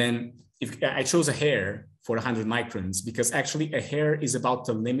 And then if I chose a hair for 100 microns, because actually a hair is about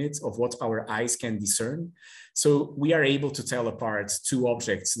the limit of what our eyes can discern. So we are able to tell apart 2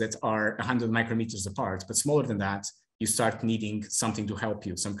 objects that are 100 micrometers apart, but smaller than that, you start needing something to help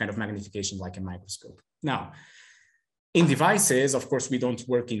you, some kind of magnification like a microscope. Now, in devices, of course, we don't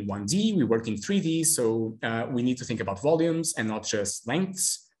work in 1D, we work in 3D. So we need to think about volumes and not just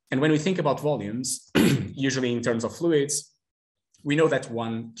lengths. And when we think about volumes, usually in terms of fluids, we know that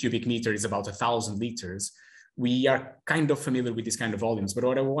 1 cubic meter is about 1,000 liters. We are kind of familiar with these kind of volumes, but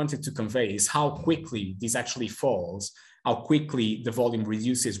what I wanted to convey is how quickly this actually falls, how quickly the volume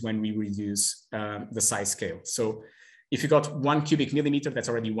reduces when we reduce the size scale. So if you got 1 cubic millimeter, that's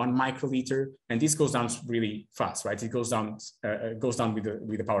already 1 microliter, and this goes down really fast, right? It goes down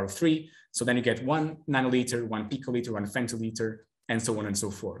with the power of 3. So then you get 1 nanoliter, 1 picoliter, 1 femtoliter, and so on and so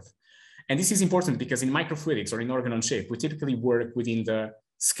forth. And this is important because in microfluidics or in organ on chip, we typically work within the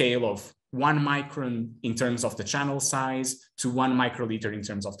scale of 1 micron in terms of the channel size to 1 microliter in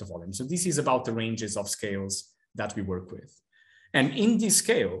terms of the volume. So this is about the ranges of scales that we work with. And in this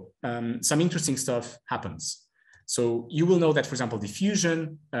scale, some interesting stuff happens. So you will know that, for example,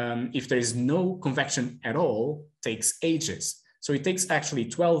 diffusion, if there is no convection at all, takes ages. So it takes actually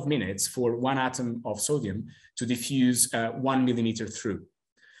 12 minutes for 1 atom of sodium to diffuse 1 millimeter through.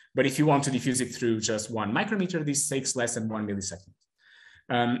 But if you want to diffuse it through just 1 micrometer, this takes less than 1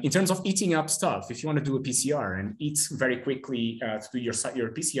 millisecond. In terms of eating up stuff, if you want to do a PCR and eat very quickly to do your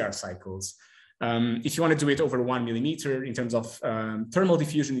PCR cycles, if you want to do it over 1 millimeter, in terms of thermal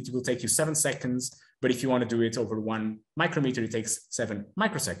diffusion, it will take you 7 seconds. But if you want to do it over 1 micrometer, it takes 7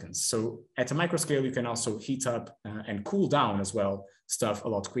 microseconds. So at a micro scale, you can also heat up and cool down as well stuff a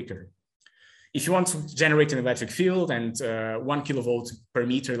lot quicker. If you want to generate an electric field and 1 kilovolt per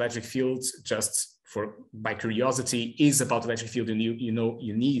meter electric field just by curiosity is about electric field, and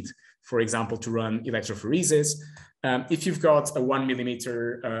you need, for example, to run electrophoresis. If you've got a 1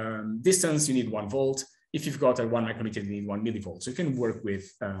 millimeter distance, you need 1 volt. If you've got a 1 micrometer, you need 1 millivolt. So you can work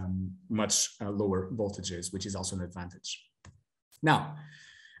with much lower voltages, which is also an advantage. Now,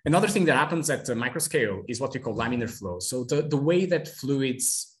 another thing that happens at the microscale is what we call laminar flow. So the way that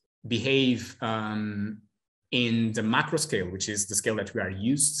fluids behave in the macro scale, which is the scale that we are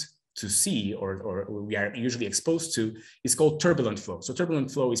used to see or we are usually exposed to, is called turbulent flow. So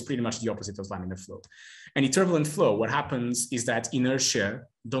turbulent flow is pretty much the opposite of laminar flow. And in turbulent flow, what happens is that inertia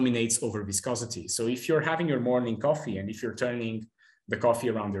dominates over viscosity. So if you're having your morning coffee and if you're turning the coffee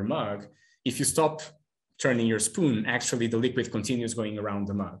around your mug, if you stop turning your spoon, actually the liquid continues going around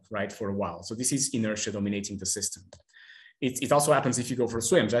the mug, right, for a while. So this is inertia dominating the system. It also happens if you go for a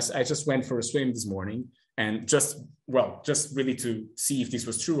swim. I just went for a swim this morning, and just really to see if this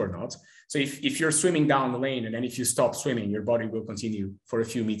was true or not. So if you're swimming down the lane and then if you stop swimming, your body will continue for a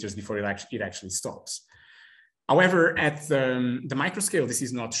few meters before it actually stops. However, at the microscale, this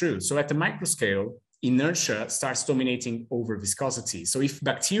is not true. So at the microscale, inertia starts dominating over viscosity. So if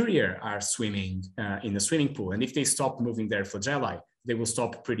bacteria are swimming in a swimming pool, and if they stop moving their flagellae, they will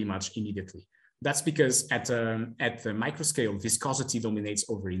stop pretty much immediately. That's because at the microscale, viscosity dominates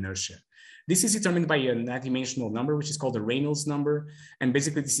over inertia. This is determined by a dimensional number, which is called the Reynolds number. And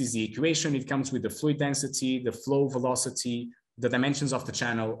basically, this is the equation. It comes with the fluid density, the flow velocity, the dimensions of the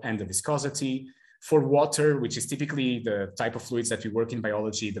channel, and the viscosity. For water, which is typically the type of fluids that we work in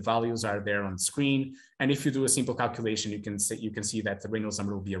biology, the values are there on the screen. And if you do a simple calculation, you can see that the Reynolds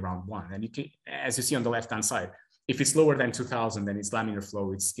number will be around 1. And you can, as you see on the left-hand side, if it's lower than 2000, then it's laminar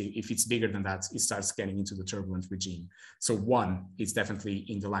flow. If it's bigger than that, it starts getting into the turbulent regime. So 1 is definitely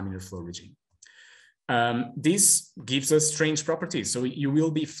in the laminar flow regime. This gives us strange properties. So you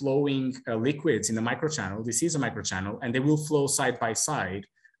will be flowing liquids in a microchannel. This is a microchannel, and they will flow side by side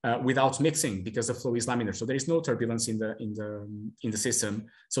without mixing because the flow is laminar. So there is no turbulence in the system.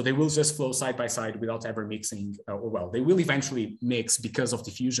 So they will just flow side by side without ever mixing. They will eventually mix because of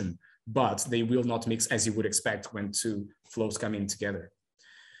diffusion, but they will not mix as you would expect when 2 flows come in together.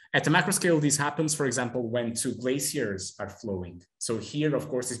 At the macro scale, this happens, for example, when 2 glaciers are flowing. So here, of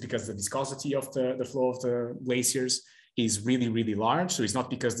course, is because the viscosity of the flow of the glaciers is really, really large. So it's not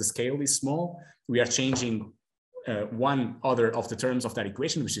because the scale is small. We are changing one other of the terms of that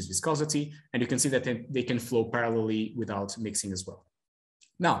equation, which is viscosity. And you can see that they can flow parallelly without mixing as well.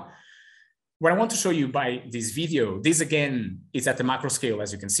 Now, what I want to show you by this video, this again is at the macro scale.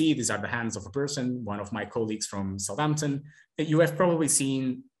 As you can see, these are the hands of a person, one of my colleagues from Southampton. You have probably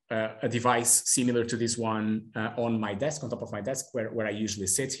seen a device similar to this one on my desk, on top of my desk, where I usually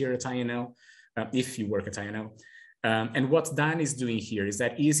sit here at INL, if you work at INL. And what Dan is doing here is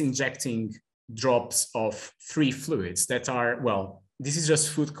that he is injecting drops of 3 fluids that are, this is just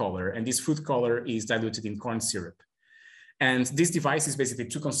food color, and this food color is diluted in corn syrup. And this device is basically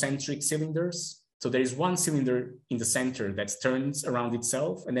 2 concentric cylinders. So there is one cylinder in the center that turns around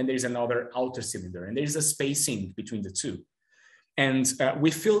itself, and then there's another outer cylinder, and there's a spacing between the 2. And we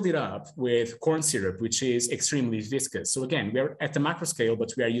filled it up with corn syrup, which is extremely viscous. So again, we are at the macro scale,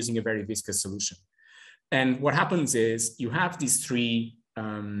 but we are using a very viscous solution. And what happens is you have these 3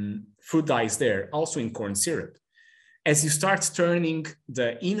 food dyes there, also in corn syrup. As you start turning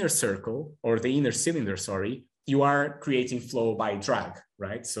the inner circle, or the inner cylinder, sorry, you are creating flow by drag,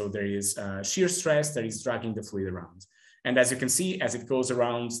 right? So there is shear stress that is dragging the fluid around. And as you can see, as it goes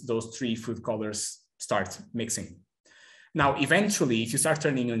around, those 3 food colors start mixing. Now, eventually, if you start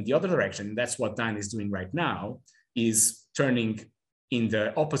turning in the other direction, that's what Dan is doing right now, is turning in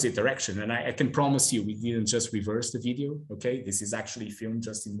the opposite direction. And I can promise you, we didn't just reverse the video, okay? This is actually filmed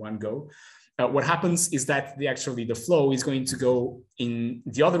just in one go. What happens is that the flow is going to go in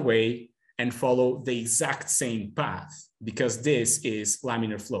the other way and follow the exact same path, because this is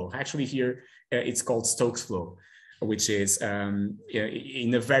laminar flow. Actually here, it's called Stokes flow, which is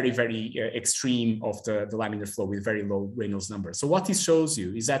in a very, very extreme of the laminar flow with very low Reynolds number. So what this shows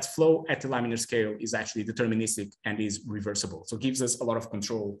you is that flow at the laminar scale is actually deterministic and is reversible. So it gives us a lot of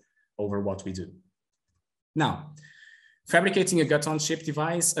control over what we do. Now, fabricating a gut-on-chip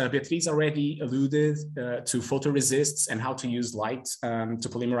device, Beatriz already alluded to photoresists and how to use light to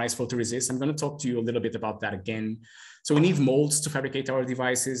polymerize photoresists. I'm going to talk to you a little bit about that again. So we need molds to fabricate our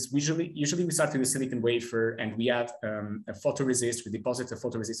devices. Usually we start with a silicon wafer, and we add a photoresist. We deposit a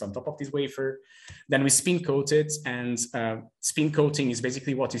photoresist on top of this wafer. Then we spin coat it, and spin coating is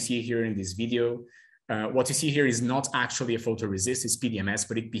basically what you see here in this video. What you see here is not actually a photoresist, it's PDMS,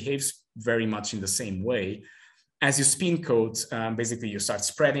 but it behaves very much in the same way. as you spin coat, basically you start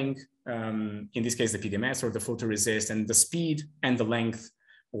spreading, in this case, the PDMS or the photoresist, and the speed and the length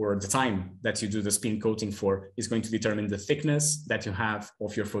or the time that you do the spin coating for is going to determine the thickness that you have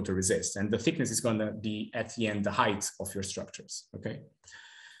of your photoresist. And the thickness is going to be at the end, the height of your structures, okay?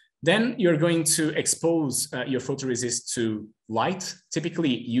 Then you're going to expose your photoresist to light,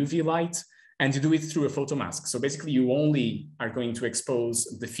 typically UV light, and you do it through a photomask. So basically you only are going to expose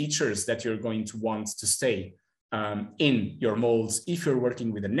the features that you're going to want to stay in your molds if you're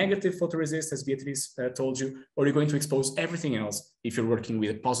working with a negative photoresist, as Beatriz told you, or you're going to expose everything else if you're working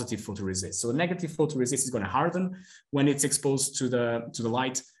with a positive photoresist. So a negative photoresist is going to harden when it's exposed to the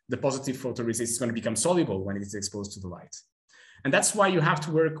light. The positive photoresist is going to become soluble when it's exposed to the light. And that's why you have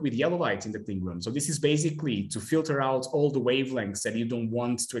to work with yellow light in the clean room. So this is basically to filter out all the wavelengths that you don't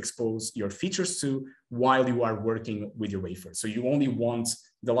want to expose your features to while you are working with your wafer. So you only want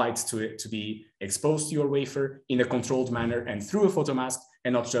the light to be exposed to your wafer in a controlled manner and through a photomask,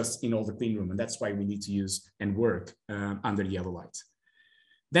 and not just in all the clean room. And that's why we need to use and work under yellow light.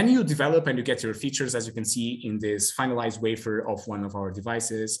 Then you develop and you get your features, as you can see in this finalized wafer of one of our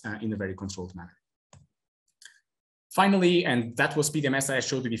devices in a very controlled manner. Finally, and that was PDMS that I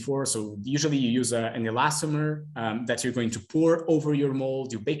showed you before. So usually you use an elastomer that you're going to pour over your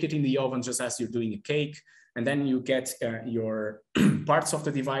mold. You bake it in the oven just as you're doing a cake. And then you get your parts of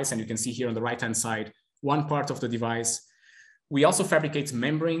the device. And you can see here on the right-hand side, one part of the device. We also fabricate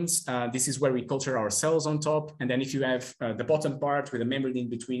membranes. This is where we culture our cells on top. And then if you have the bottom part with a membrane in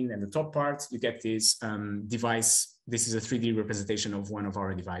between and the top part, you get this device. This is a 3D representation of one of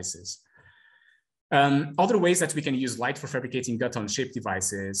our devices. Other ways that we can use light for fabricating gut-on-chip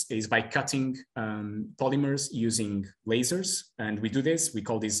devices is by cutting polymers using lasers. And we do this, we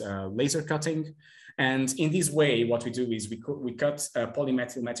call this laser cutting. And in this way, what we do is we cut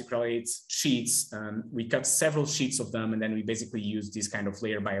polymethyl methacrylate sheets. We cut several sheets of them, and then we basically use this kind of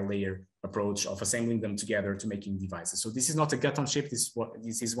layer by layer approach of assembling them together to making devices. So this is not a gut-on-chip,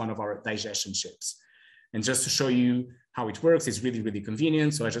 this is one of our digestion chips. And just to show you how it works, it's really, really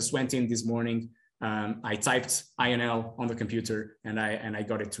convenient. So I just went in this morning, I typed INL on the computer and I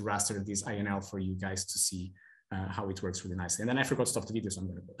got it to raster this INL for you guys to see how it works really nicely. And then I forgot to stop the video, so I'm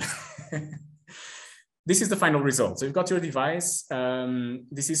gonna go. This is the final result. So you've got your device.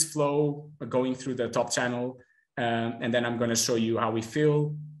 This is flow going through the top channel. And then I'm gonna show you how we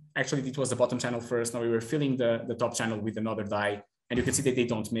fill. Actually, it was the bottom channel first. Now we were filling the top channel with another dye. And you can see that they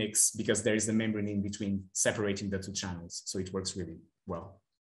don't mix because there is a membrane in between separating the two channels. So it works really well.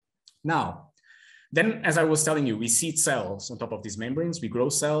 Now, then, as I was telling you, we seed cells on top of these membranes. We grow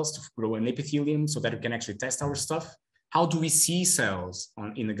cells to grow an epithelium so that we can actually test our stuff. How do we see cells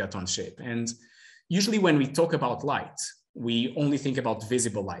in a gut-on-chip? And usually when we talk about light, we only think about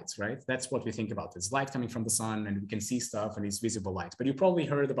visible light, right? That's what we think about. It's light coming from the sun and we can see stuff and it's visible light. But you probably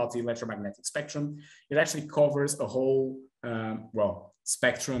heard about the electromagnetic spectrum. It actually covers a whole,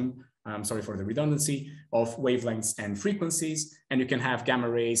 spectrum, sorry for the redundancy, of wavelengths and frequencies. And you can have gamma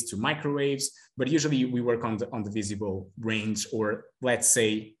rays to microwaves, but usually we work on the visible range, or let's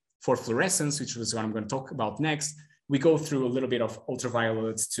say for fluorescence, which is what I'm going to talk about next, we go through a little bit of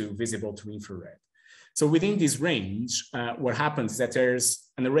ultraviolet to visible to infrared. So within this range, what happens is that there's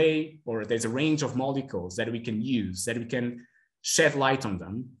an array, or there's a range of molecules that we can use, that we can shed light on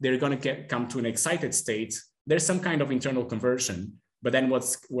them. They're going to come to an excited state. There's some kind of internal conversion, but then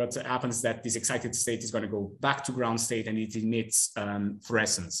what happens is that this excited state is going to go back to ground state and it emits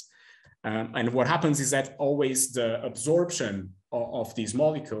fluorescence. And what happens is that always the absorption of these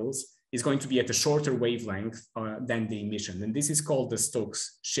molecules is going to be at a shorter wavelength than the emission. And this is called the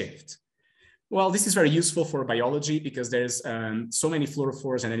Stokes shift. Well, this is very useful for biology because there's so many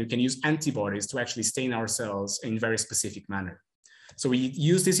fluorophores, and then you can use antibodies to actually stain our cells in a very specific manner. So we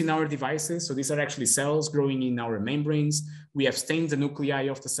use this in our devices. So these are actually cells growing in our membranes. We have stained the nuclei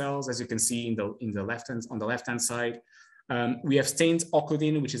of the cells, as you can see on the left-hand side. We have stained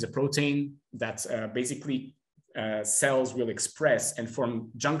occludin, which is a protein that basically cells will express and form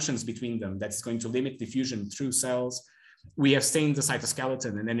junctions between them that's going to limit diffusion through cells. We have stained the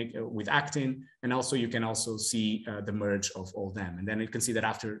cytoskeleton and then with actin, and also you can also see the merge of all them. And then you can see that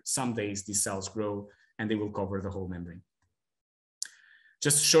after some days, these cells grow and they will cover the whole membrane.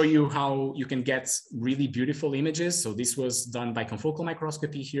 Just to show you how you can get really beautiful images. So this was done by confocal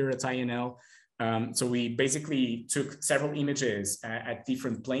microscopy here at INL. So we basically took several images at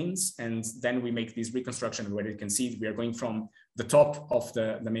different planes, and then we make this reconstruction where you can see we are going from the top of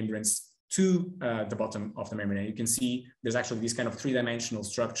the membranes to the bottom of the membrane. And you can see there's actually these kind of three-dimensional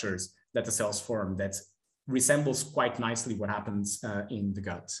structures that the cells form that resembles quite nicely what happens in the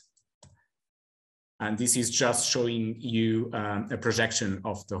gut. And this is just showing you a projection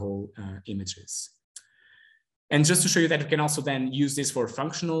of the whole images. And just to show you that you can also then use this for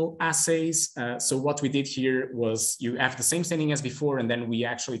functional assays. So what we did here was you have the same staining as before, and then we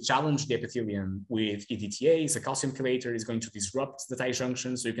actually challenged the epithelium with EDTAs. A calcium chelator is going to disrupt the tight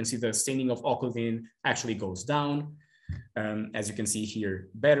junction. So you can see the staining of occludin actually goes down, as you can see here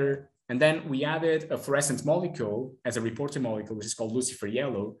better. And then we added a fluorescent molecule as a reporter molecule, which is called Lucifer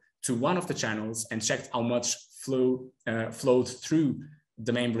yellow, to one of the channels and checked how much flowed through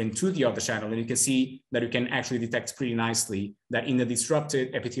the membrane to the other channel. And you can see that you can actually detect pretty nicely that in the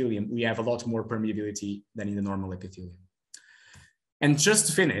disrupted epithelium, we have a lot more permeability than in the normal epithelium. And just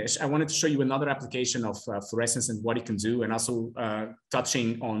to finish, I wanted to show you another application of fluorescence and what it can do, and also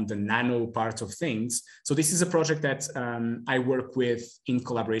touching on the nano part of things. So this is a project that I work with in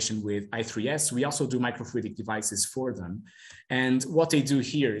collaboration with I3S. We also do microfluidic devices for them. And what they do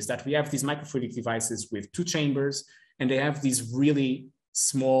here is that we have these microfluidic devices with 2 chambers, and they have these really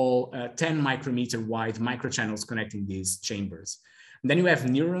small 10 micrometer wide microchannels connecting these chambers. And then you have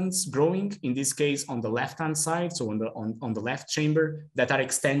neurons growing, in this case, on the left-hand side, so on the left chamber, that are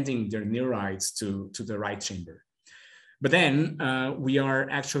extending their neurites to the right chamber. But then we are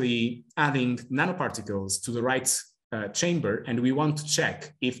actually adding nanoparticles to the right chamber, and we want to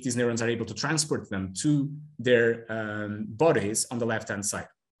check if these neurons are able to transport them to their bodies on the left-hand side.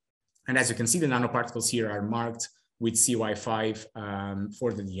 And as you can see, the nanoparticles here are marked with CY5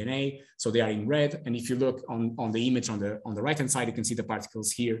 for the DNA. So they are in red. And if you look on the image on the right-hand side, you can see the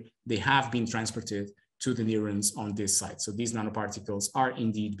particles here. They have been transported to the neurons on this side. So these nanoparticles are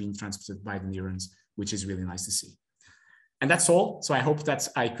indeed being transported by the neurons, which is really nice to see. And that's all. So I hope that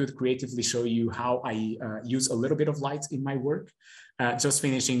I could creatively show you how I use a little bit of light in my work. Just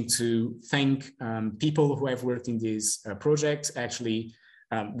finishing to thank people who have worked in this project. Actually,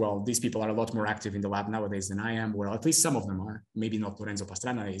 well, these people are a lot more active in the lab nowadays than I am. Well, at least some of them are. Maybe not Lorenzo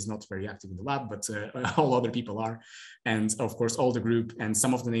Pastrana is not very active in the lab, but all other people are. And of course, all the group and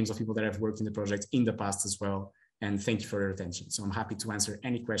some of the names of people that have worked in the project in the past as well. And thank you for your attention. So I'm happy to answer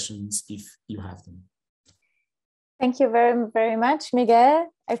any questions if you have them. Thank you very, very much,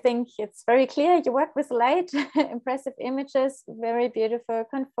 Miguel. I think it's very clear you work with light, impressive images, very beautiful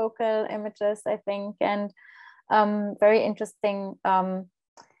confocal images, I think, and very interesting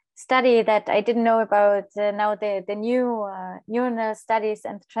study that I didn't know about. Now the new neuronal studies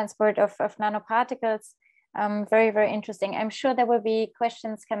and the transport of nanoparticles. Very, very interesting. I'm sure there will be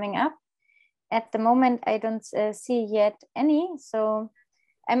questions coming up. At the moment, I don't see yet any. So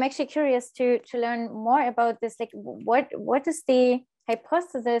I'm actually curious to learn more about this. Like, what is the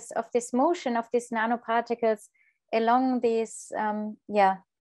hypothesis of this motion of these nanoparticles along these, flagella?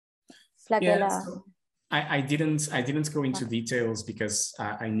 Yeah, so I didn't go into details because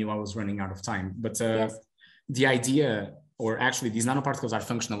I knew I was running out of time. But yes. The idea, or actually these nanoparticles are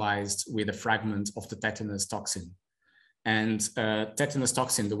functionalized with a fragment of the tetanus toxin. And tetanus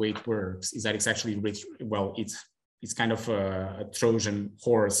toxin, the way it works is that it's actually rich. Well, it's kind of a Trojan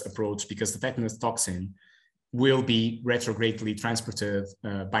horse approach, because the tetanus toxin will be retrogradely transported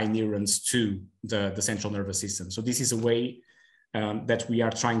by neurons to the central nervous system. So this is a way that we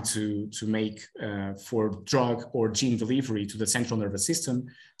are trying to make for drug or gene delivery to the central nervous system.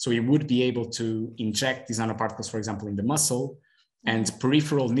 So we would be able to inject these nanoparticles, for example, in the muscle, and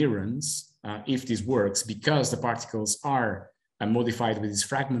peripheral neurons, if this works, because the particles are modified with this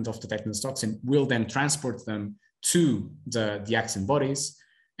fragment of the tetanus toxin, will then transport them to the axon bodies,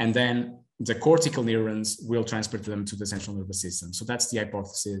 and then the cortical neurons will transport them to the central nervous system. So that's the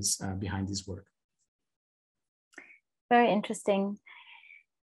hypothesis behind this work. Very interesting.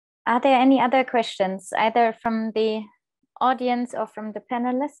 Are there any other questions, either from the audience or from the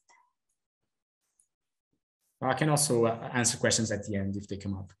panelists? I can also answer questions at the end if they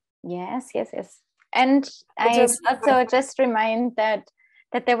come up. Yes. And I also just remind that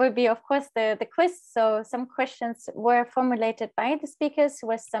there will be, of course, the quiz. So some questions were formulated by the speakers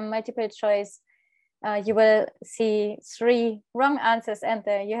with some multiple choice. You will see 3 wrong answers, and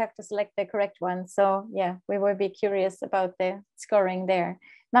you have to select the correct one. So yeah, we will be curious about the scoring there.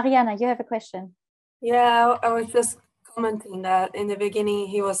 Mariana, you have a question. Yeah, I was just commenting that in the beginning,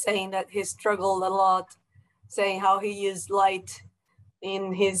 he was saying that he struggled a lot, saying how he used light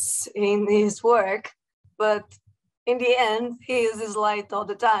in his work, but in the end, he uses light all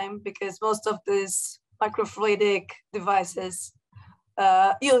the time, because most of these microfluidic devices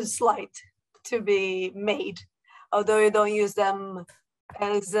use light to be made. Although you don't use them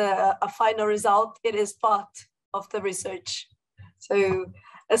as a final result, it is part of the research. So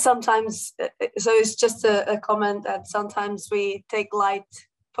sometimes, so it's just a comment that sometimes we take light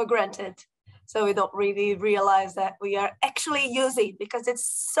for granted. So we don't really realize that we are actually using, because it's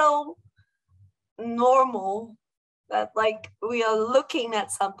so normal that like we are looking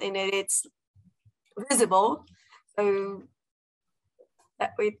at something and it's visible, so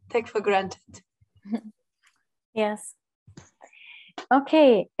that we take for granted. Yes.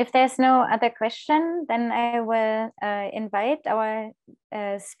 Okay, if there's no other question, then I will invite our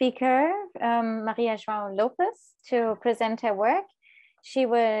speaker, Maria João Lopes, to present her work. She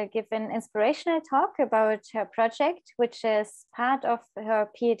will give an inspirational talk about her project, which is part of her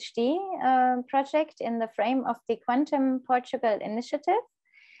PhD project in the frame of the Quantum Portugal initiative.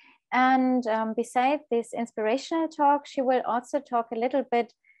 And besides this inspirational talk, she will also talk a little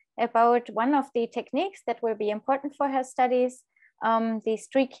bit about one of the techniques that will be important for her studies, the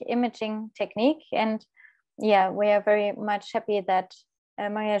streak imaging technique. And yeah, we are very much happy that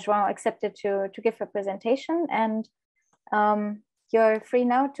Maria João accepted to give her presentation. And you're free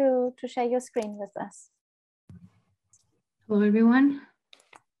now to share your screen with us. Hello, everyone.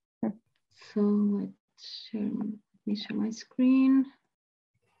 So let me share my screen.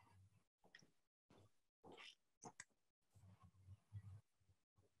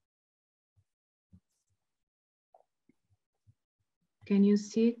 Can you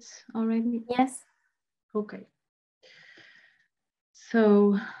see it already? Yes. Okay.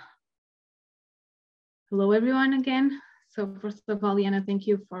 So, hello, everyone again. So first of all, Jana, thank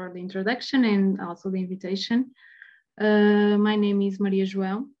you for the introduction and also the invitation. My name is Maria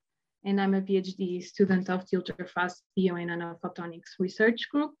João, and I'm a PhD student of the Ultrafast Bio and Nanophotonics research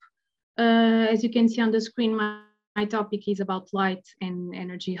group. As you can see on the screen, my topic is about light and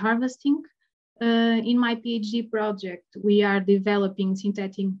energy harvesting. In my PhD project, we are developing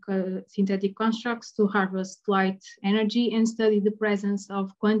synthetic constructs to harvest light energy and study the presence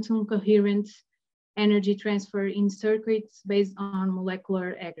of quantum coherent energy transfer in circuits based on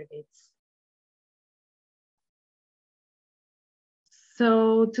molecular aggregates.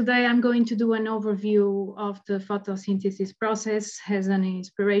 So today I'm going to do an overview of the photosynthesis process as an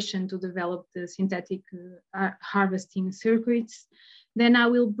inspiration to develop the synthetic harvesting circuits. Then I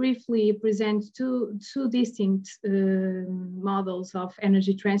will briefly present two distinct models of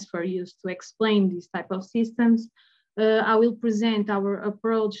energy transfer used to explain this type of systems. I will present our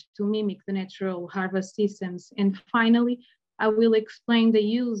approach to mimic the natural harvest systems. And finally, I will explain the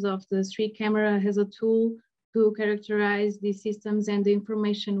use of the streak camera as a tool to characterize these systems and the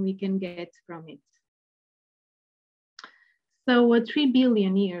information we can get from it. So a 3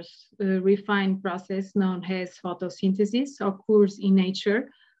 billion years refined process known as photosynthesis occurs in nature,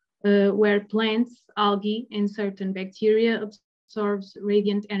 where plants, algae, and certain bacteria absorbs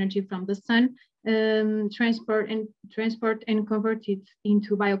radiant energy from the sun, transport and convert it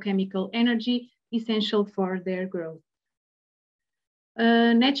into biochemical energy essential for their growth.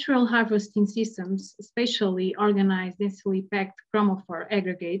 Natural harvesting systems, especially organized densely packed chromophore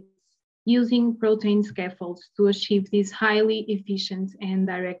aggregates, using protein scaffolds to achieve this highly efficient and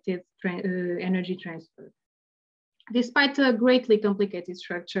directed energy transfer. Despite the greatly complicated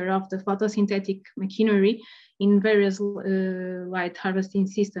structure of the photosynthetic machinery in various light harvesting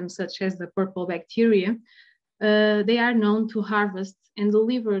systems, such as the purple bacteria, they are known to harvest and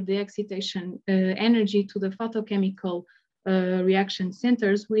deliver the excitation energy to the photochemical reaction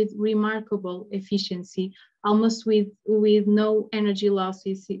centers with remarkable efficiency, almost with no energy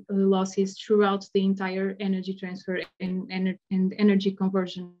losses throughout the entire energy transfer and energy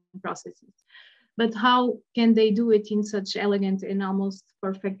conversion processes. But how can they do it in such elegant and almost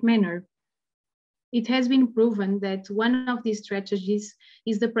perfect manner? It has been proven that one of these strategies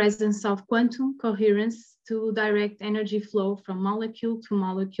is the presence of quantum coherence to direct energy flow from molecule to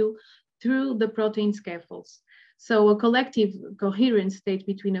molecule through the protein scaffolds. So a collective coherent state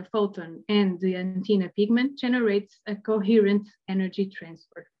between a photon and the antenna pigment generates a coherent energy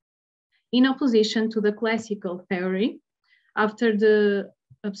transfer. In opposition to the classical theory, after the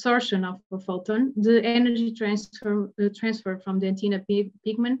absorption of a photon, the energy transfer from the antenna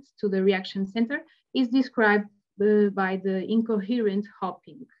pigment to the reaction center is described by the incoherent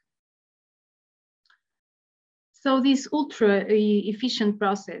hopping. So this ultra efficient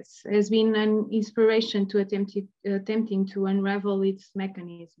process has been an inspiration to attempting to unravel its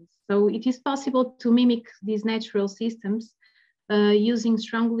mechanisms. So it is possible to mimic these natural systems using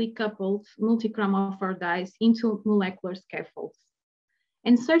strongly coupled multi-chromophore dyes into molecular scaffolds.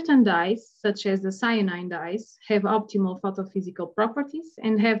 And certain dyes, such as the cyanine dyes, have optimal photophysical properties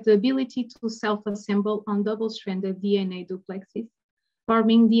and have the ability to self-assemble on double-stranded DNA duplexes,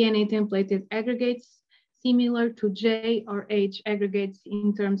 forming DNA templated aggregates similar to J or H aggregates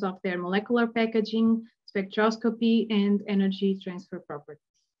in terms of their molecular packaging, spectroscopy, and energy transfer properties.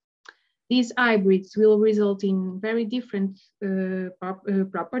 These hybrids will result in very different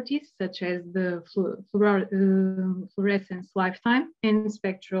properties, such as the fluorescence lifetime and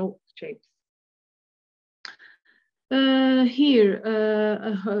spectral shapes. Here,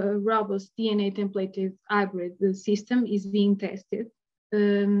 a robust DNA templated hybrid system is being tested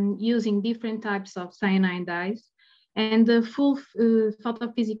using different types of cyanide dyes, and the full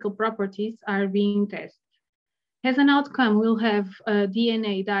photophysical properties are being tested. As an outcome, we'll have a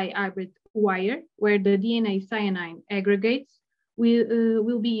DNA dye hybrid wire, where the DNA cyanide aggregates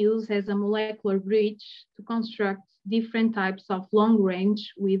will be used as a molecular bridge to construct different types of long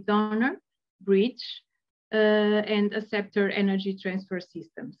range with donor, bridge, and acceptor energy transfer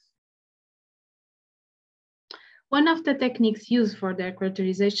systems. One of the techniques used for their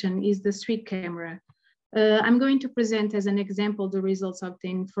characterization is the streak camera. I'm going to present as an example the results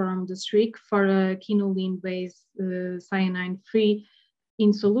obtained from the streak for a quinoline-based cyanide-free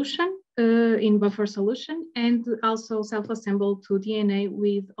in solution, in buffer solution, and also self-assembled to DNA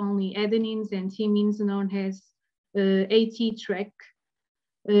with only adenines and thymines known as AT track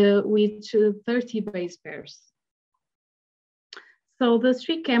with 30 base pairs. So the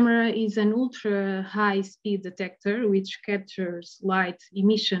streak camera is an ultra high speed detector which captures light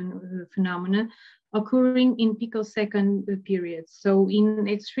emission phenomena occurring in picosecond periods, so in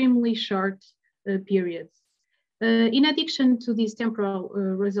extremely short periods. In addition to this temporal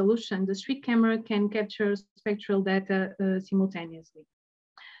resolution, the streak camera can capture spectral data simultaneously.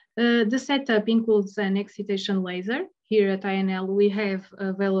 The setup includes an excitation laser. Here at INL, we have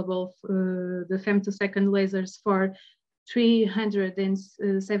available the femtosecond lasers for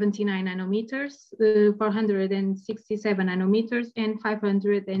 379 nanometers, 467 nanometers, and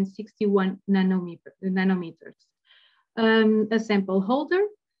 561 nanometers. A sample holder.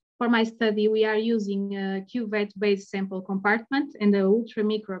 For my study, we are using a cuvette-based sample compartment and an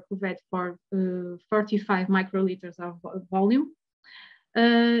ultra-micro cuvette for 45 microliters of volume.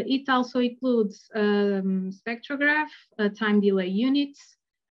 It also includes spectrograph, a time delay unit,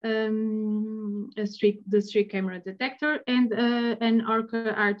 the streak camera detector, and an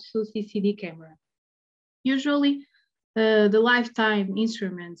Orca R2 CCD camera. Usually, the lifetime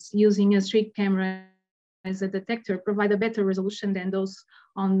instruments using a streak camera as a detector provide a better resolution than those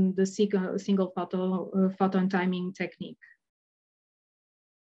on the single photon timing technique.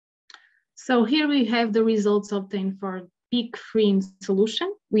 So here we have the results obtained for peak-free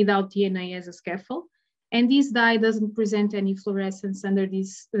solution without DNA as a scaffold. And this dye doesn't present any fluorescence under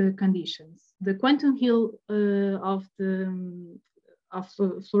these conditions. The quantum hill of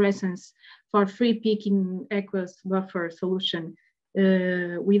fluorescence for free peak in aqueous buffer solution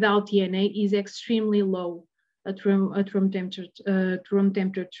without DNA is extremely low at room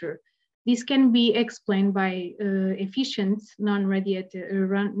temperature. This can be explained by efficient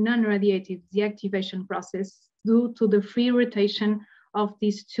non-radiative deactivation process due to the free rotation of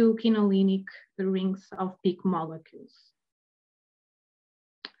these two quinolinic rings of peak molecules.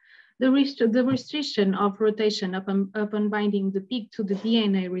 The restriction of rotation upon binding the peak to the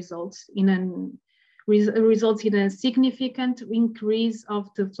DNA results in a significant increase of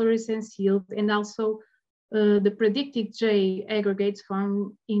the fluorescence yield, and also the predicted J aggregates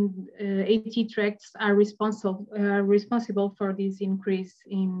found in AT tracts are responsible for this increase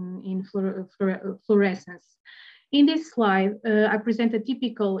in fluorescence. In this slide, I present a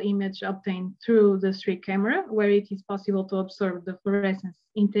typical image obtained through the streak camera, where it is possible to observe the fluorescence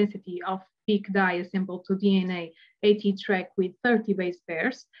intensity of peak dye assembled to DNA AT track with 30 base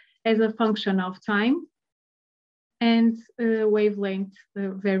pairs as a function of time and wavelength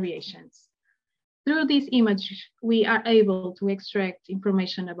variations. Through this image, we are able to extract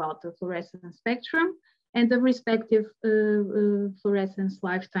information about the fluorescence spectrum and the respective fluorescence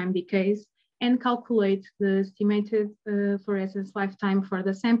lifetime decays, and calculate the estimated fluorescence lifetime for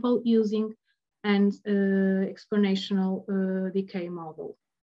the sample using an exponential decay model.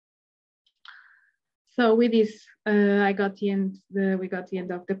 So with this, we got the end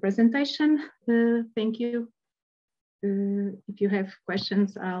of the presentation. Thank you. If you have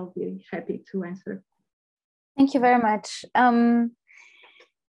questions, I'll be happy to answer. Thank you very much.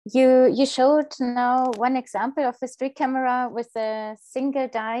 You showed now one example of a streak camera with a single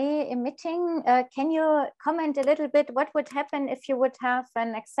dye emitting. Can you comment a little bit what would happen if you would have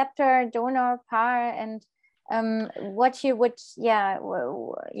an acceptor, donor, pair, and what you would,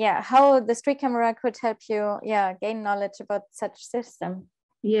 how the streak camera could help you, gain knowledge about such system?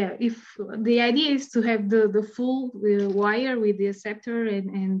 Yeah, if the idea is to have the full wire with the acceptor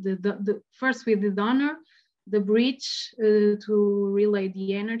and the first with the donor, the bridge to relay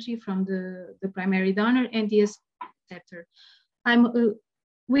the energy from the primary donor and the acceptor.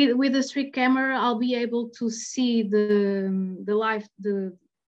 with a strict camera, I'll be able to see the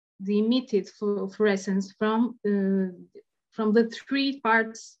emitted fluorescence from the 3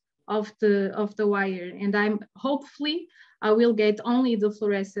 parts of the wire, and hopefully I will get only the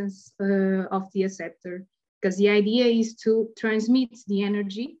fluorescence of the acceptor, because the idea is to transmit the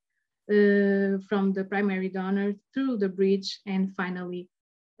energy from the primary donor through the bridge and finally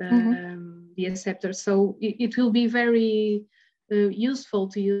the acceptor. So it will be very useful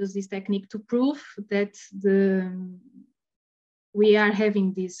to use this technique to prove that we are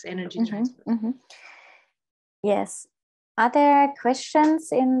having this energy transfer. Yes. Are there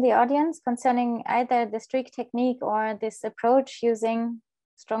questions in the audience concerning either the streak technique or this approach using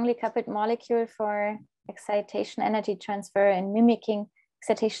strongly coupled molecule for excitation energy transfer and mimicking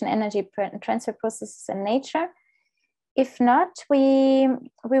excitation energy transfer processes in nature? If not, we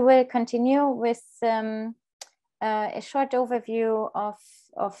will continue with a short overview of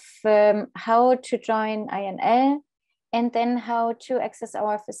how to join INL and then how to access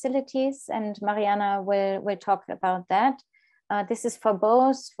our facilities, and Mariana will talk about that. This is for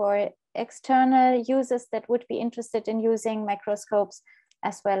both for external users that would be interested in using microscopes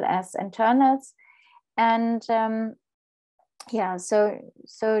as well as internals. And yeah, so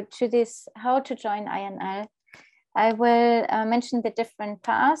to this, how to join INL, I will mention the different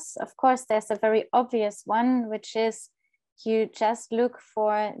paths. Of course, there's a very obvious one, which is you just look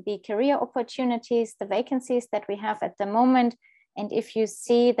for the career opportunities, the vacancies that we have at the moment. And if you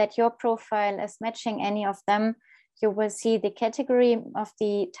see that your profile is matching any of them, you will see the category of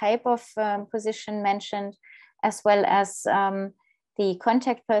the type of position mentioned, as well as the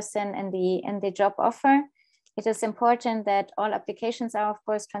contact person and the job offer. It is important that all applications are, of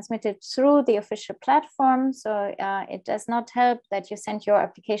course, transmitted through the official platform. So it does not help that you send your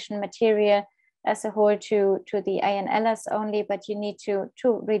application material as a whole to the INLers only, but you need to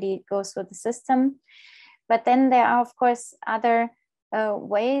really go through the system. But then there are, of course, other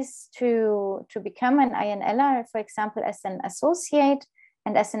ways to become an INLer, for example, as an associate.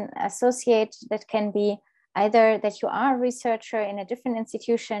 And as an associate, that can be either that you are a researcher in a different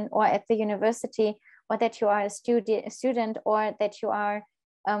institution or at the university, or that you are a student, or that you are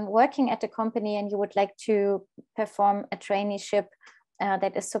working at a company and you would like to perform a traineeship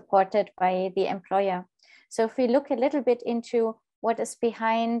that is supported by the employer. So if we look a little bit into what is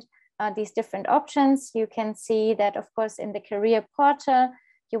behind these different options, you can see that, of course, in the career portal,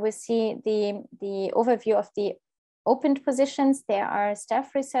 you will see the overview of the opened positions. There are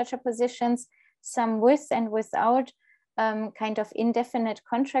staff researcher positions, some with and without kind of indefinite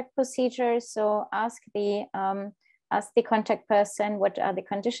contract procedures. So ask the contact person what are the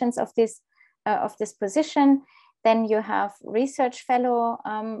conditions of this position. Then you have research fellow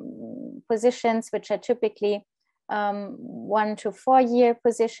positions, which are typically 1 to 4 year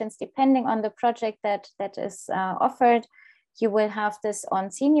positions, depending on the project that is offered. You will have this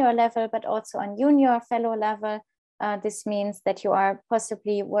on senior level, but also on junior fellow level. This means that you are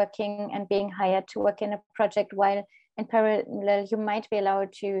possibly working and being hired to work in a project, while in parallel you might be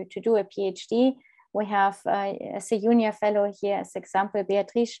allowed to do a PhD. We have as a junior fellow here, as example,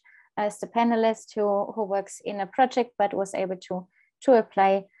 Beatriz as the panelist who works in a project, but was able to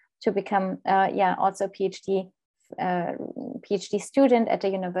apply to become also a PhD student at a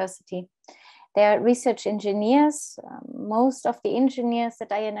university. There are research engineers. Most of the engineers at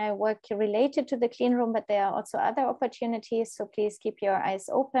INL work related to the clean room, but there are also other opportunities. So please keep your eyes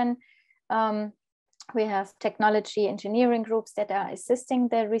open. We have technology engineering groups that are assisting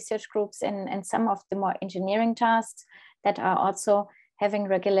the research groups in some of the more engineering tasks that are also having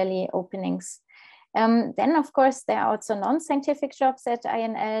regularly openings. Then, of course, there are also non-scientific jobs at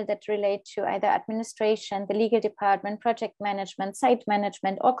INL that relate to either administration, the legal department, project management, site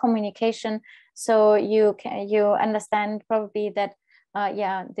management, or communication. So you understand probably that,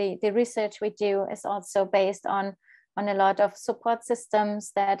 the research we do is also based on a lot of support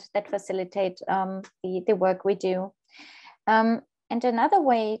systems that facilitate the work we do. And another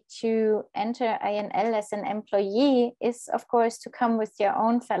way to enter INL as an employee is, of course, to come with your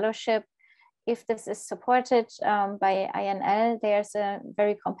own fellowship. If this is supported by INL, there's a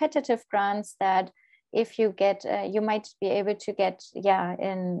very competitive grants that if you get, you might be able to get,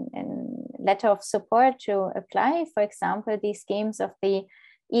 in letter of support to apply. For example, these schemes of the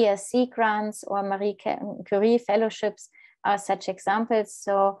ESC grants or Marie Curie fellowships are such examples.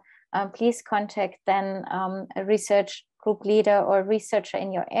 So please contact then a research group leader or researcher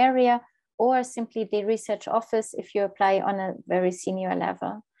in your area, or simply the research office if you apply on a very senior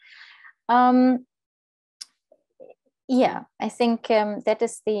level. I think that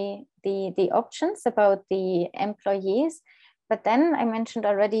is the options about the employees. But then I mentioned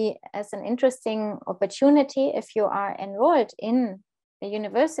already as an interesting opportunity, if you are enrolled in a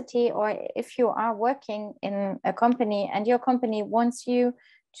university or if you are working in a company and your company wants you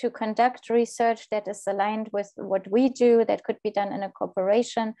to conduct research that is aligned with what we do, that could be done in a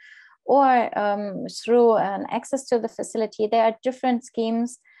corporation or through an access to the facility, there are different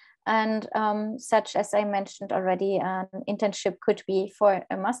schemes. And such as I mentioned already, an internship could be for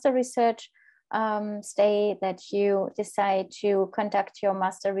a master research stay that you decide to conduct your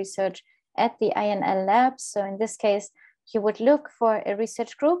master research at the INL labs. So in this case, you would look for a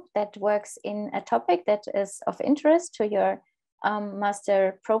research group that works in a topic that is of interest to your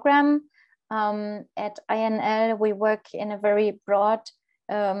master program. At INL, we work in a very broad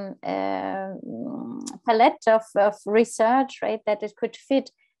palette of research, right? That it could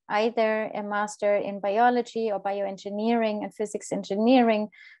fit either a master in biology or bioengineering and physics engineering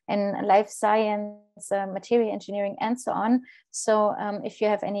and life science, material engineering, and so on. So if you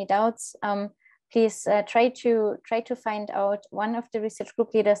have any doubts, please try to find out one of the research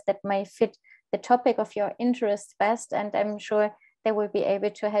group leaders that may fit the topic of your interest best, and I'm sure they will be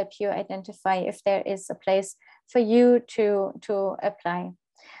able to help you identify if there is a place for you to apply.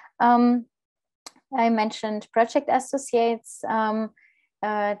 I mentioned project associates,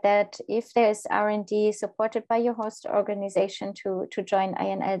 that if there is R&D supported by your host organization to join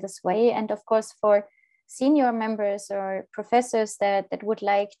INL this way, and of course for senior members or professors that would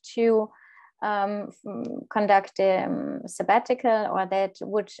like to conduct a sabbatical or that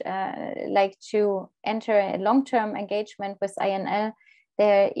would like to enter a long-term engagement with INL,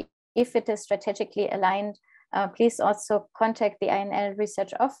 there, if it is strategically aligned, please also contact the INL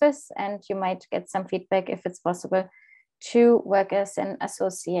research office and you might get some feedback if it's possible to work as an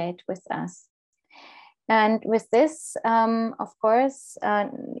associate with us. And with this, of course,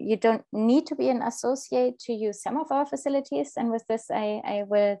 you don't need to be an associate to use some of our facilities. And with this, I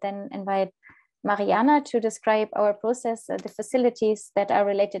will then invite Mariana to describe our process, the facilities that are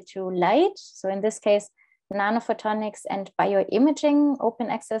related to light. So in this case, Nanophotonics and Bioimaging,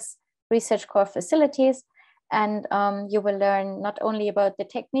 open access research core facilities. And you will learn not only about the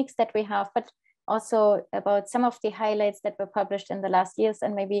techniques that we have, but also about some of the highlights that were published in the last years,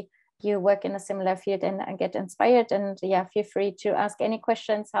 and maybe you work in a similar field and get inspired. And yeah, feel free to ask any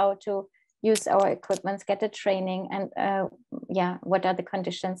questions, how to use our equipment, get a training, and yeah, what are the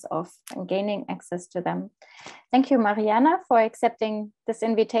conditions of gaining access to them. Thank you, Mariana, for accepting this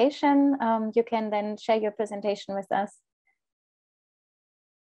invitation. You can then share your presentation with us.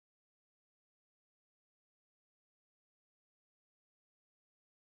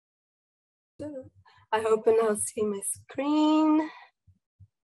 I hope you now see my screen.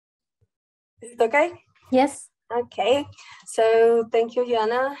 Is it okay? Yes. Okay, so thank you,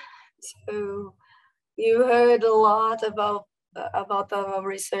 Jana. So you heard a lot about our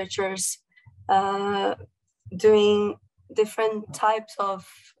researchers doing different types of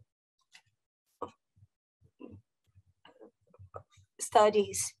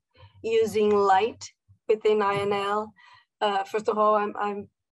studies using light within INL. First of all,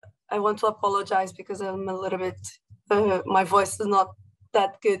 I want to apologize because I'm a little bit, my voice is not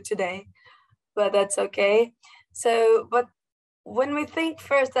that good today, but that's okay. So, but when we think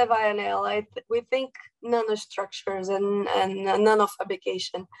first of INL, we think nanostructures and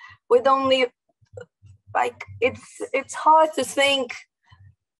nanofabrication. We don't need, like, it's hard to think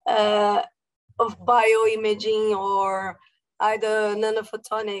of bioimaging or either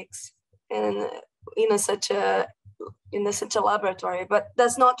nanophotonics and in such a laboratory, but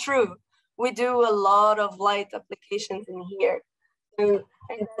that's not true. We do a lot of light applications in here, and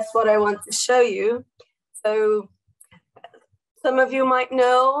that's what I want to show you. So some of you might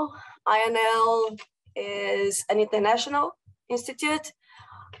know INL is an international institute,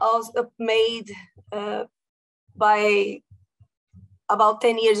 also made by about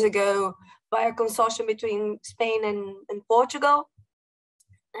 10 years ago by a consortium between Spain and Portugal.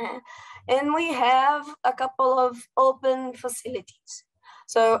 And we have a couple of open facilities.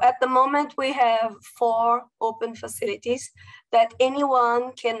 So at the moment, we have 4 open facilities that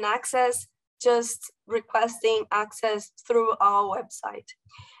anyone can access, just requesting access through our website.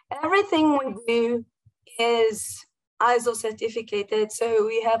 Everything we do is ISO certificated, so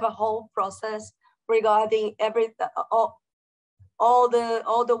we have a whole process regarding all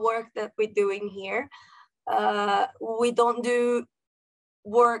the work that we're doing here. We don't do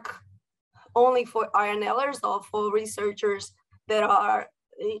work only for INLers or for researchers that are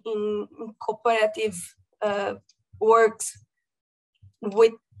in cooperative works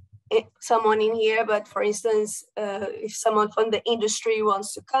with someone in here, but for instance, if someone from the industry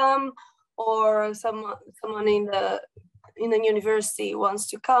wants to come, or someone in in a university wants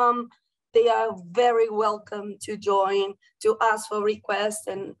to come, they are very welcome to join, to ask for requests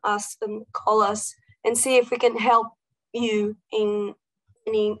and ask them, call us and see if we can help you in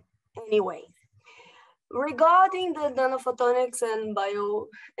any way. Regarding the Nanophotonics and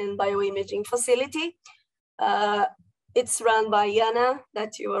bioimaging facility, it's run by Jana,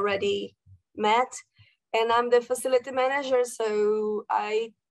 that you already met, and I'm the facility manager. So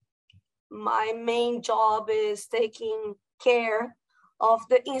my main job is taking care of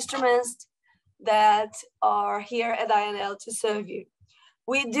the instruments that are here at INL to serve you.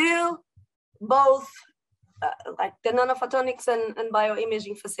 We do both, like the Nanophotonics and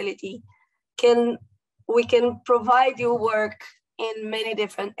bioimaging facility. We can provide you work in many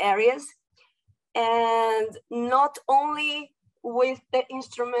different areas, and not only with the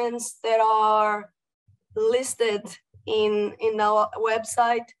instruments that are listed in our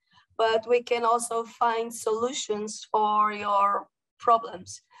website, but we can also find solutions for your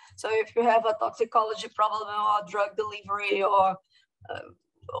problems. So if you have a toxicology problem or drug delivery or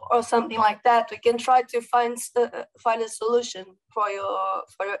something like that, we can try to find a solution for your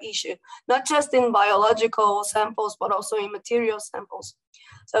issue, not just in biological samples, but also in material samples.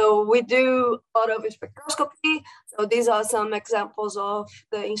 So we do a lot of spectroscopy. So these are some examples of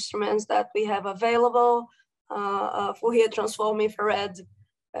the instruments that we have available. Fourier transform infrared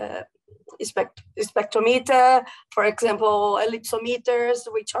spectrometer, for example, ellipsometers,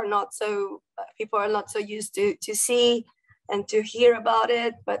 which are not so, people are not so used to see and to hear about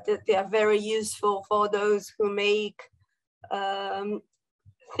it, but they are very useful for those who make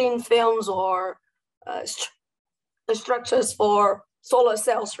thin films or structures for solar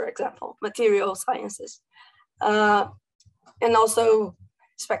cells, for example, material sciences. And also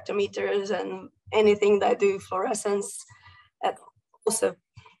spectrometers and anything that do fluorescence also.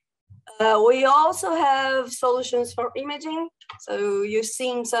 We also have solutions for imaging. So you've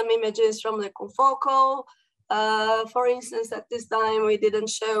seen some images from the confocal. For instance, at this time, we didn't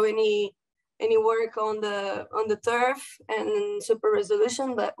show any work on the turf and super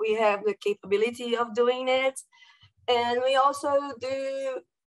resolution, but we have the capability of doing it. And we also do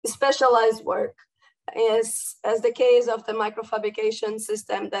specialized work, as the case of the microfabrication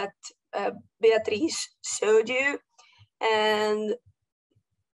system that Beatriz showed you, and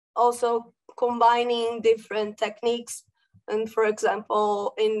also combining different techniques. And for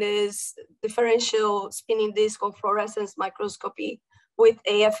example, in this differential spinning disk fluorescence microscopy with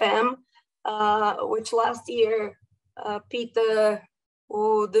AFM, which last year, Peter,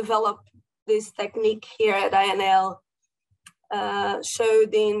 who developed this technique here at INL,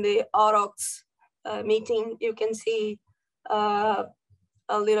 showed in the AUROX meeting. You can see a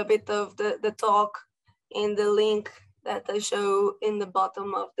little bit of the talk in the link that I show in the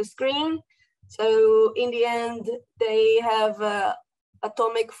bottom of the screen. So in the end, they have an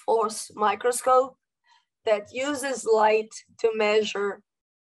atomic force microscope that uses light to measure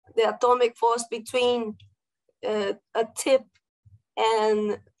the atomic force between a tip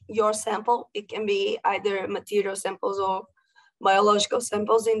and your sample. It can be either material samples or biological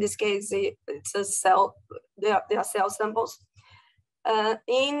samples. In this case, it's a cell, they are cell samples.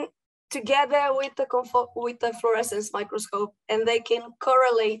 Together with the fluorescence microscope, and they can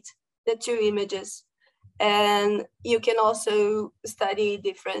correlate the two images. And you can also study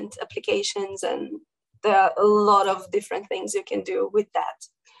different applications, and there are a lot of different things you can do with that.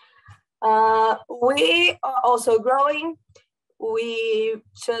 We are also growing. We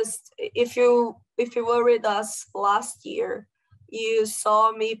just, if you were with us last year, you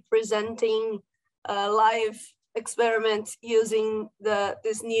saw me presenting a live experiment using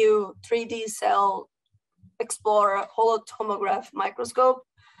this new 3D cell explorer holotomograph microscope,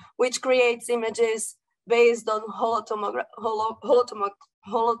 which creates images based on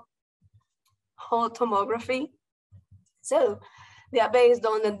holotomography. So they are based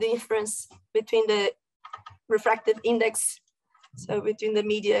on the difference between the refractive index, so between the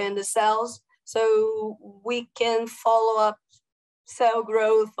media and the cells. So we can follow up cell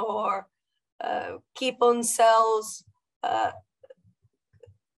growth or keep on cells,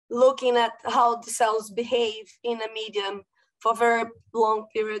 looking at how the cells behave in a medium for very long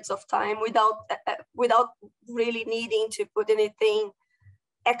periods of time without really needing to put anything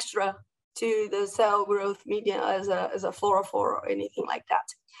extra to the cell growth media as a fluorophore or anything like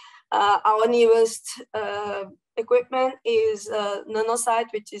that. Our newest equipment is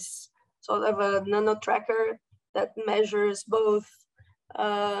NanoSite, which is sort of a nano tracker that measures both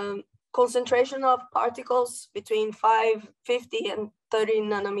concentration of particles between 50 and 30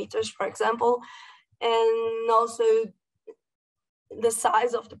 nanometers, for example, and also the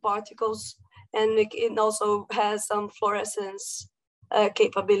size of the particles and it also has some fluorescence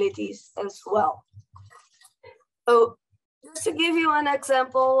capabilities as well. So just to give you an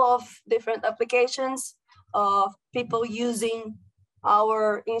example of different applications of people using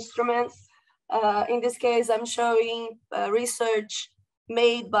our instruments, in this case, I'm showing research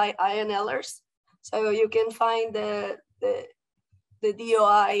made by INLers. So you can find the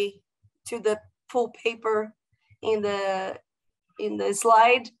DOI to the full paper in the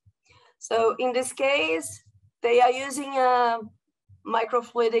slide. So in this case, they are using a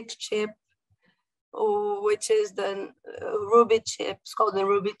microfluidic chip, which is the Ruby chip. It's called the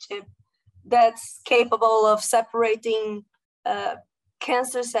Ruby chip. That's capable of separating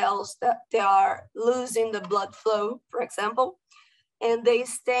cancer cells that they are losing the blood flow, for example, and they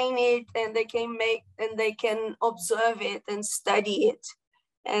stain it, and they can observe it and study it,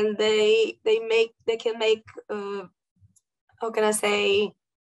 and they can make how can I say,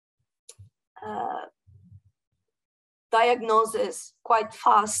 diagnosis quite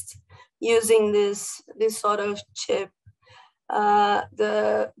fast using this sort of chip.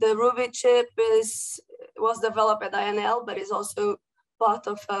 The Ruby chip was developed at INL, but is also part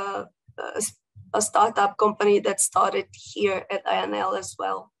of a startup company that started here at INL as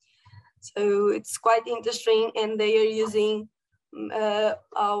well. So it's quite interesting, and they are using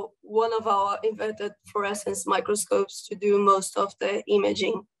one of our inverted fluorescence microscopes to do most of the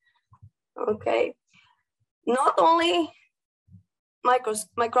imaging. Okay, not only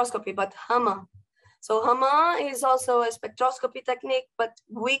microscopy, but HAMA. So HAMA is also a spectroscopy technique, but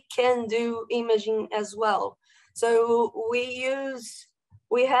we can do imaging as well. So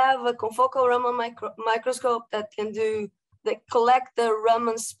we have a confocal Raman microscope that collect the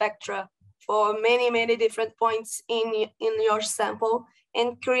Raman spectra for many different points in your sample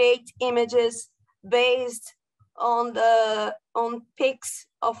and create images based on peaks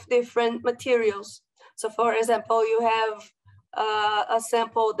of different materials. So for example, you have a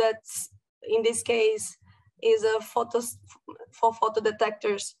sample that's, in this case, is for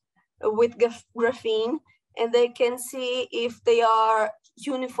photodetectors with graphene, and they can see if they are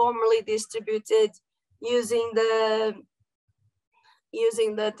uniformly distributed using the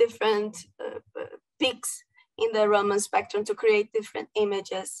different peaks in the Raman spectrum to create different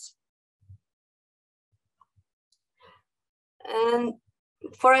images. And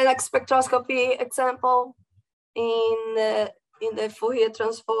for an spectroscopy example, in the Fourier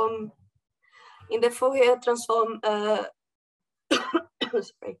transform,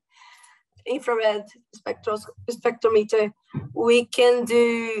 sorry, infrared spectrometer, we can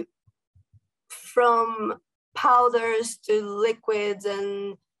do from powders to liquids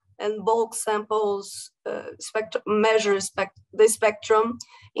and bulk samples, measure the spectrum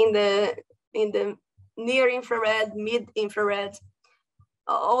in the near infrared, mid infrared,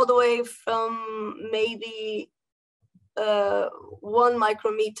 all the way from maybe 1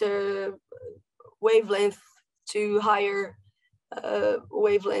 micrometer wavelength to higher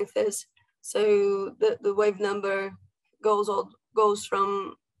wavelengths. So the wave number goes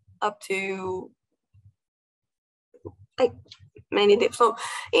from up to like many different. So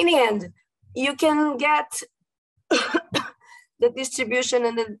in the end, you can get the distribution,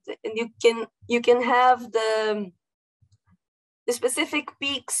 and you can have the specific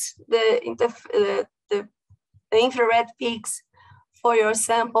peaks, the infrared peaks for your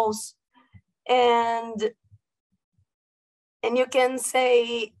samples, and you can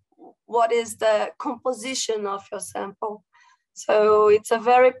say what is the composition of your sample. So it's a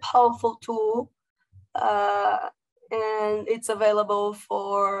very powerful tool, and it's available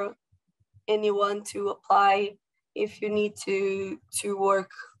for anyone to apply if you need to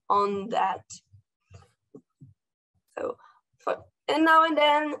work on that. So and now and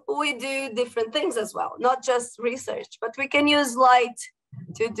then we do different things as well, not just research, but we can use light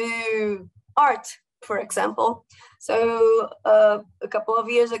to do art, for example. So a couple of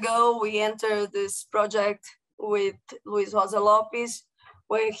years ago, we entered this project with Luis Rosa Lopes,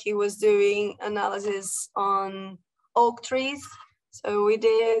 where he was doing analysis on oak trees. So we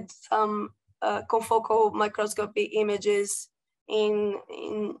did some confocal microscopy images in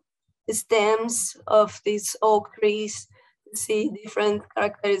the stems of these oak trees to see different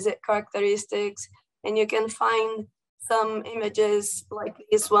characteristics. And you can find some images like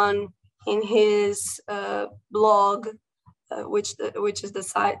this one in his blog, which is the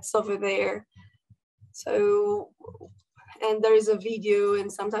sites over there. So, and there is a video,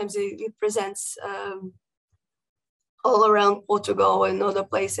 and sometimes it presents all around Portugal and other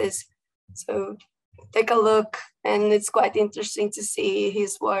places. So take a look, and it's quite interesting to see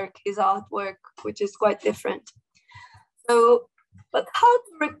his work, his artwork, which is quite different. So, but how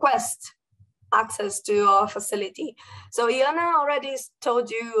to request access to our facility. So Jana already told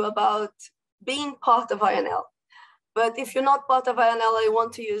you about being part of INL. But if you're not part of INL, you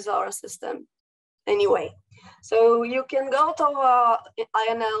want to use our system anyway. So you can go to our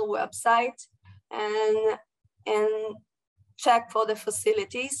INL website and check for the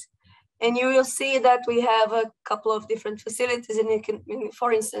facilities. And you will see that we have a couple of different facilities. And you can,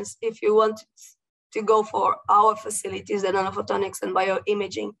 for instance, if you want to go for our facilities, the Nanophotonics and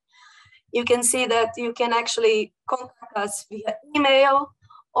Bioimaging, you can see that you can actually contact us via email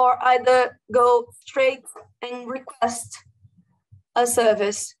or either go straight and request a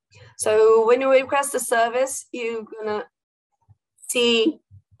service. So when you request a service, you're gonna see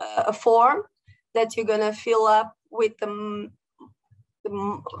a form that you're gonna fill up with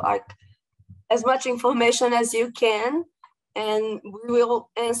like as much information as you can, and we will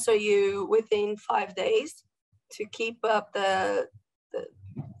answer you within 5 days to keep up the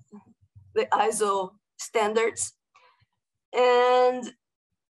ISO standards. And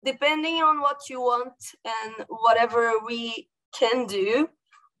depending on what you want and whatever we can do,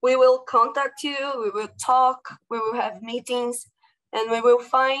 we will contact you, we will talk, we will have meetings, and we will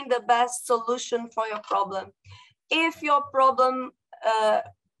find the best solution for your problem. If your problem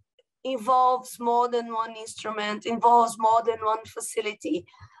involves more than one instrument, involves more than one facility,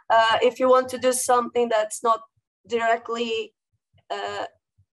 if you want to do something that's not directly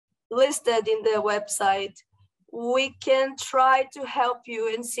listed in the website, we can try to help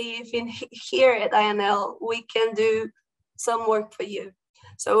you and see if in here at INL we can do some work for you.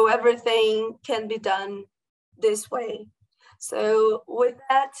 So everything can be done this way. So with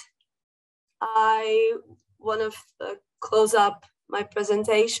that, I want to close up my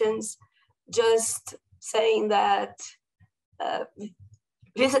presentations, just saying that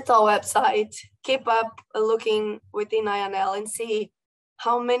visit our website, keep up looking within INL and see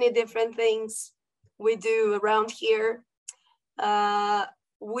how many different things we do around here.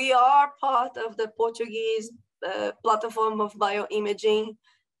 We are part of the Portuguese platform of bioimaging,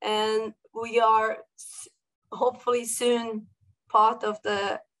 and we are hopefully soon part of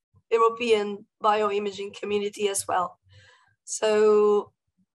the European bioimaging community as well. So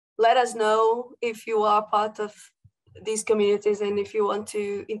let us know if you are part of these communities and if you want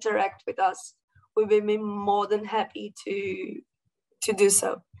to interact with us. We will be more than happy to do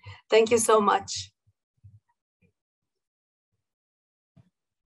so. Thank you so much.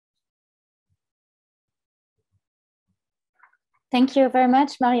 Thank you very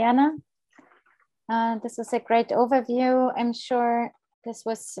much, Mariana. This was a great overview. I'm sure this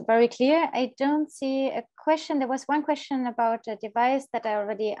was very clear. I don't see a question. There was one question about a device that I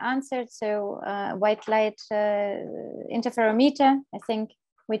already answered. So white light interferometer. I think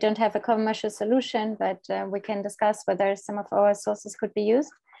we don't have a commercial solution, but we can discuss whether some of our sources could be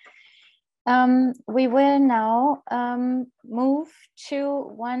used. We will now move to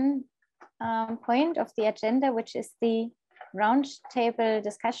one point of the agenda, which is the roundtable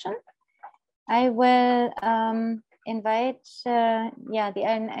discussion. I will invite the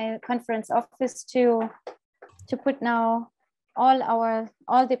INL conference office to put now all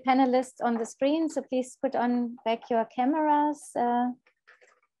the panelists on the screen. So please put on back your cameras,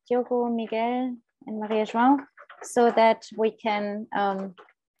 Diogo, Miguel, and Maria João, so that we can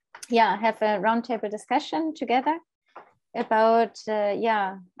have a roundtable discussion together about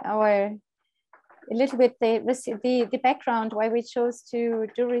a little bit the background, why we chose to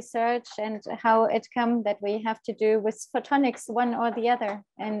do research and how it come that we have to do with photonics one or the other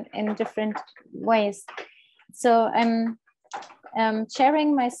and in different ways. So I'm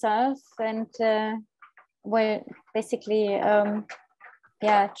sharing myself and will basically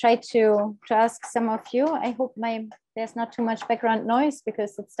try to ask some of you. I hope there's not too much background noise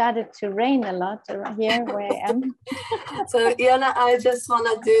because it started to rain a lot here where I am. So Jana, I just want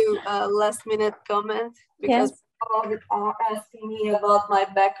to do a last minute comment because people are asking me about my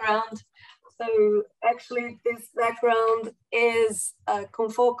background. So actually this background is a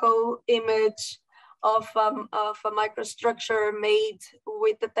confocal image of a microstructure made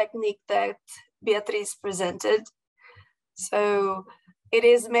with the technique that Beatriz presented. So it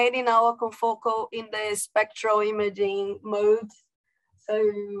is made in our confocal in the spectral imaging mode.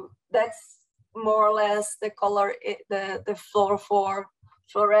 So that's more or less the color, the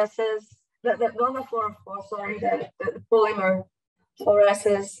fluoresces, not the fluorophore, sorry, the polymer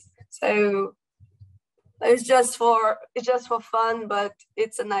fluoresces. So it's just for fun, but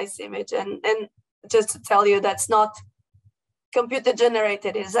it's a nice image. And just to tell you, that's not computer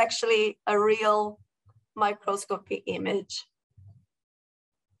generated. It's actually a real microscopy image.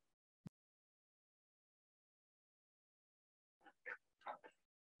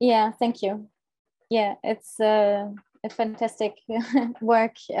 Yeah, thank you. yeah, it's a fantastic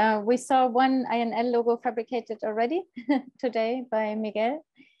work. We saw one INL logo fabricated already today by Miguel,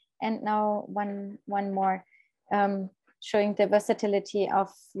 and now one more showing the versatility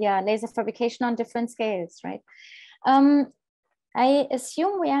of laser fabrication on different scales, right? I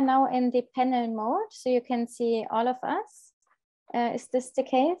assume we are now in the panel mode, so you can see all of us. Is this the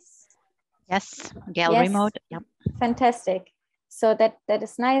case? Yes, Miguel, yes. remote. Yep. Fantastic. So that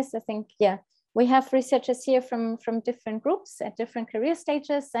is nice. I think, yeah, we have researchers here from different groups at different career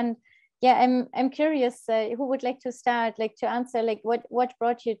stages, and yeah, I'm curious who would like to start, like to answer, like what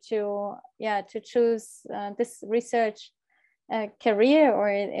brought you to choose this research career or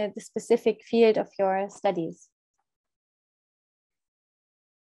the specific field of your studies.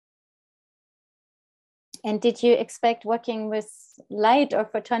 And did you expect working with light or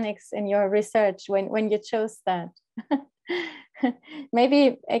photonics in your research when you chose that?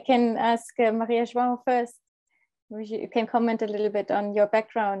 Maybe I can ask Maria João first. You can comment a little bit on your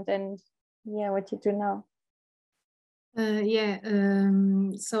background and what you do now.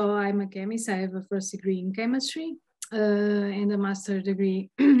 So I'm a chemist. I have a first degree in chemistry and a master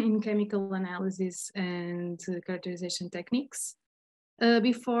degree in chemical analysis and characterization techniques.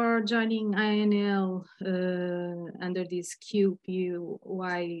 Before joining INL under this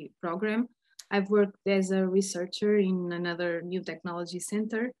QPY program, I've worked as a researcher in another new technology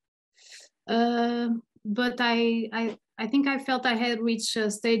center. But I think I felt I had reached a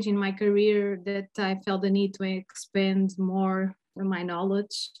stage in my career that I felt the need to expand more my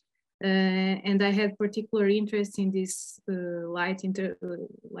knowledge. And I had particular interest in this light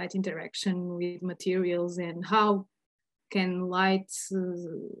interaction with materials and how light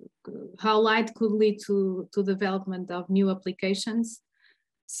could lead to development of new applications.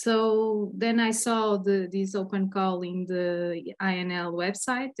 So then I saw this open call in the INL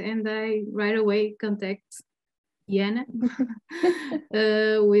website, and I right away contact Jana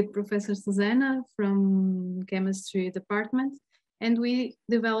with Professor Susanna from chemistry department, and we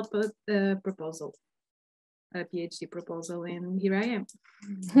developed a proposal, a PhD proposal, and here I am.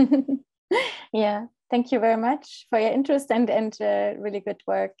 Yeah, thank you very much for your interest and really good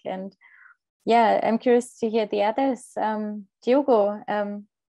work. And yeah, I'm curious to hear the others. Diogo,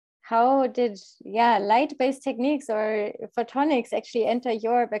 how did light-based techniques or photonics actually enter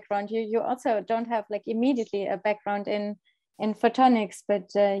your background? You also don't have like immediately a background in photonics, but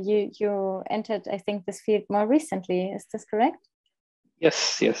you entered, I think, this field more recently. Is this correct?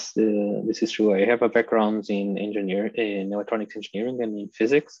 Yes, this is true. I have a background in electronics engineering and in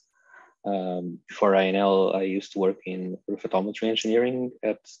physics. Before INL, I used to work in photometry engineering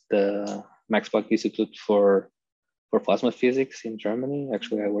at the Max Planck Institute for Plasma Physics in Germany.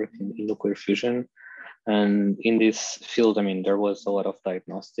 Actually, I worked in nuclear fusion. And in this field, I mean, there was a lot of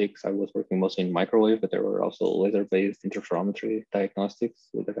diagnostics. I was working mostly in microwave, but there were also laser-based interferometry diagnostics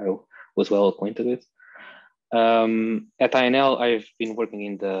that I was well acquainted with. At INL, I've been working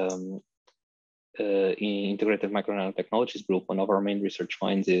in the integrated micro nanotechnologies group. One of our main research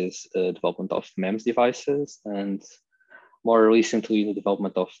finds is development of MEMS devices, and more recently the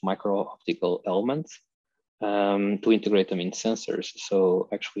development of micro-optical elements to integrate them in sensors. So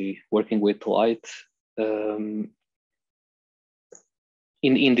actually working with light in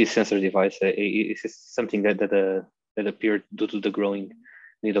this sensor device is something that appeared due to the growing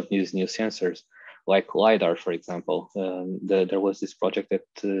need of these new sensors. Like LiDAR, for example, there was this project that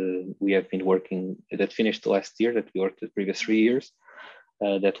we have been working, that finished last year, that we worked the previous 3 years,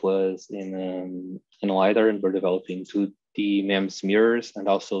 that was in LiDAR, and we're developing 2D MEMS mirrors and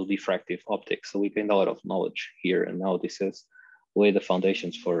also diffractive optics. So we gained a lot of knowledge here, and now this has laid the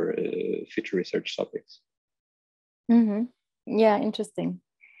foundations for future research topics. Mm-hmm. Yeah, interesting.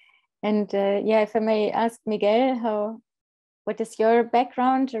 And if I may ask Miguel, what is your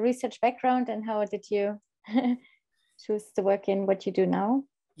background, research background, and how did you choose to work in what you do now?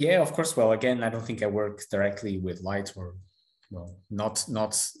 Yeah, of course. Well, again, I don't think I work directly with light, or not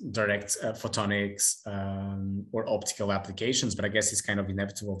direct photonics or optical applications, but I guess it's kind of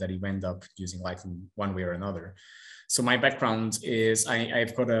inevitable that you end up using light in one way or another. So my background is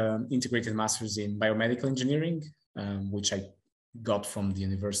I've got an integrated master's in biomedical engineering, which I got from the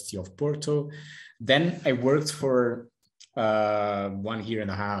University of Porto. Then I worked for 1.5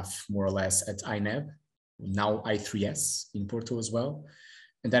 years, more or less, at INEB, now I3S in Porto as well.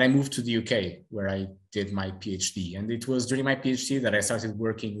 And then I moved to the UK, where I did my PhD. And it was during my PhD that I started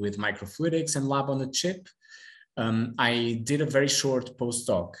working with microfluidics and lab on a chip. I did a very short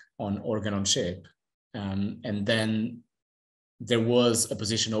postdoc on organ on chip. And then there was a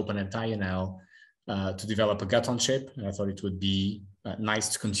position open at INL to develop a gut on chip. And I thought it would be nice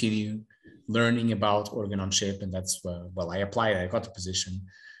to continue learning about organ on chip, and that's well, I applied, I got the position.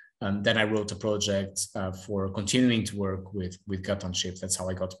 Then I wrote a project for continuing to work with gut on chip. That's how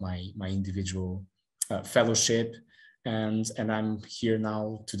I got my individual fellowship, and I'm here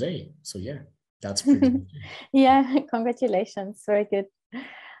now today. So yeah, that's pretty. Yeah, congratulations, very good.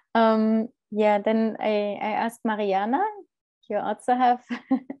 Yeah, then I asked Mariana. You also have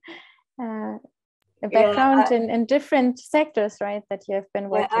a background in different sectors, right? That you have been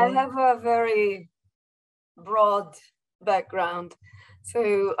working. Yeah, I have a very broad background.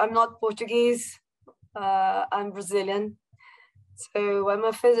 So I'm not Portuguese, I'm Brazilian. So I'm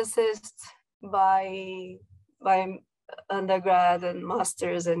a physicist by undergrad and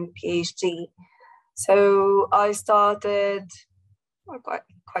master's and PhD. So I started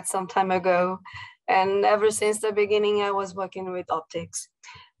quite some time ago, and ever since the beginning I was working with optics.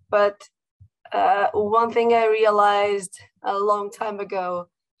 But one thing I realized a long time ago,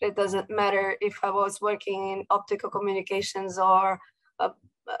 it doesn't matter if I was working in optical communications or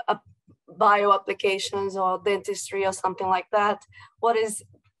bio applications or dentistry or something like that. What is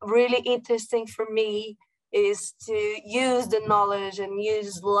really interesting for me is to use the knowledge and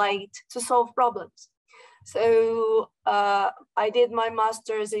use light to solve problems. So I did my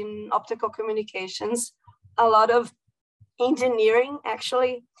master's in optical communications, a lot of engineering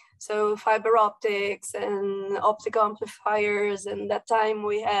actually. So fiber optics and optical amplifiers, and that time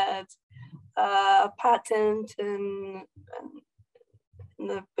we had a patent and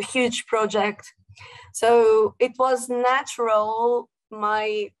a huge project. So it was natural,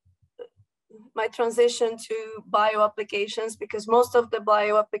 my transition to bio applications, because most of the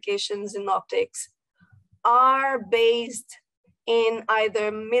bio applications in optics are based in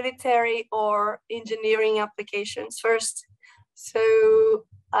either military or engineering applications first. So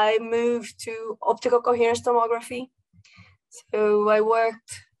I moved to optical coherence tomography. So I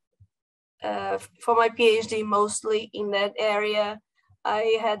worked for my PhD mostly in that area.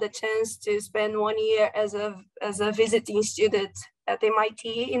 I had the chance to spend 1 year as a visiting student at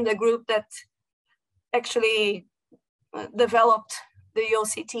MIT in the group that actually developed the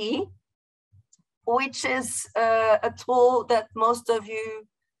OCT, which is a tool that most of you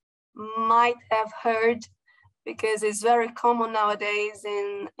might have heard, because it's very common nowadays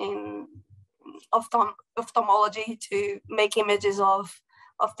in ophthalmology to make images of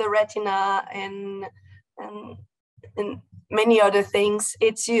the retina and many other things.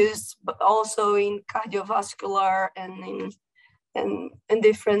 It's used also in cardiovascular and in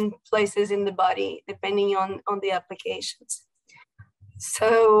different places in the body, depending on the applications.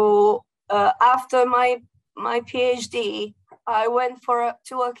 So after my PhD, I went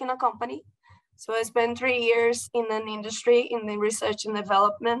to work in a company. So I spent 3 years in an industry in the research and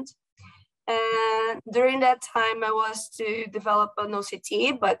development. And during that time, I was to develop an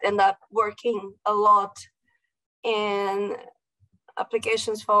OCT, but ended up working a lot in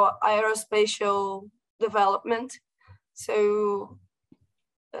applications for aerospatial development. So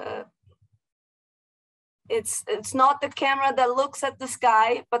it's not the camera that looks at the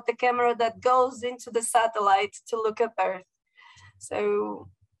sky, but the camera that goes into the satellite to look at Earth. So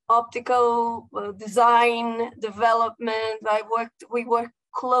optical design, development, we worked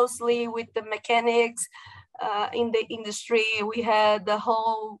closely with the mechanics in the industry. We had the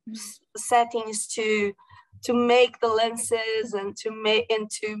whole settings to make the lenses and to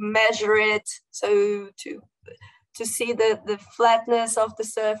measure it, so to see the flatness of the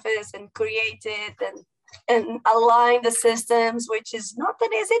surface and create it and align the systems, which is not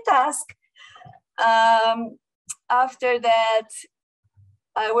an easy task. After that,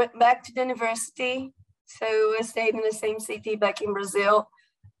 I went back to the university. So I stayed in the same city back in Brazil,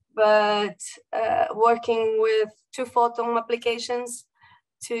 but working with 2-photon applications,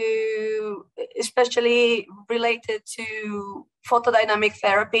 especially related to photodynamic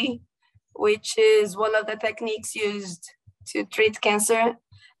therapy, which is one of the techniques used to treat cancer.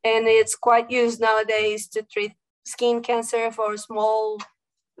 And it's quite used nowadays to treat skin cancer for small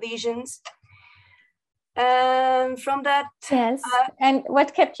lesions. And from that, yes. And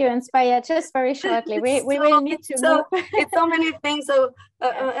what kept you inspired? Just very shortly, we will need to move. It's so many things. So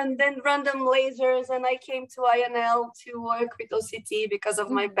and then random lasers, and I came to INL to work with OCT because of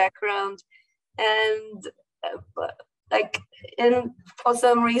my background, and for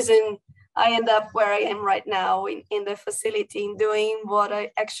some reason I end up where I am right now in the facility, in doing what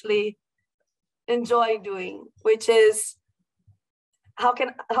I actually enjoy doing, which is how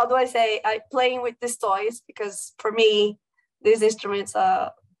do I say, playing with these toys, because for me, these instruments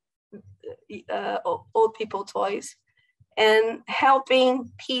are old people toys, and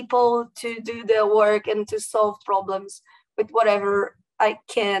helping people to do their work and to solve problems with whatever I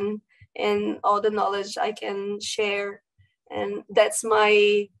can, and all the knowledge I can share. And that's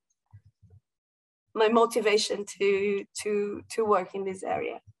my motivation to work in this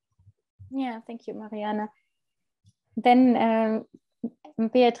area. Yeah, thank you, Mariana. Then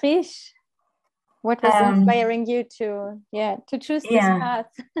Beatriz, what was inspiring you to choose this path?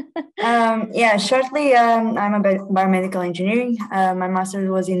 Shortly, I'm a biomedical engineering. My master's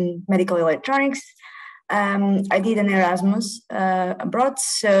was in medical electronics. I did an Erasmus abroad,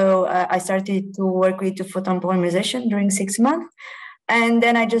 so I started to work with photon polymerization during 6 months. And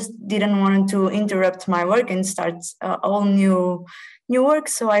then I just didn't want to interrupt my work and start all new work.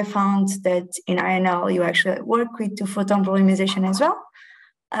 So I found that in INL, you actually work with photon polymerization as well.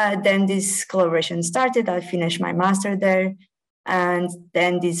 Then this collaboration started. I finished my master there. And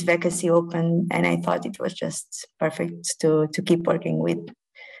then this vacancy opened, and I thought it was just perfect to keep working with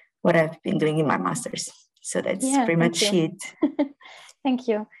what I've been doing in my master's. So that's pretty much it. Thank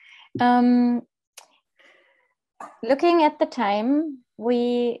you. Looking at the time,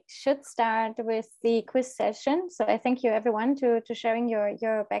 we should start with the quiz session. So I thank you everyone to sharing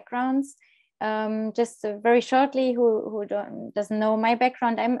your backgrounds. Just very shortly, who doesn't know my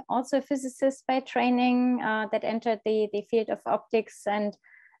background, I'm also a physicist by training that entered the field of optics and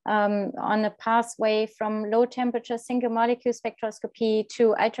on a pathway from low temperature single molecule spectroscopy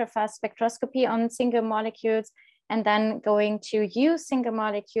to ultrafast spectroscopy on single molecules, and then going to use single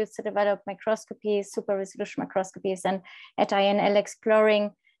molecules to develop microscopies, super resolution microscopies, and at INL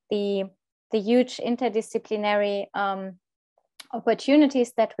exploring the huge interdisciplinary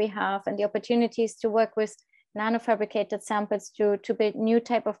opportunities that we have and the opportunities to work with nanofabricated samples to build new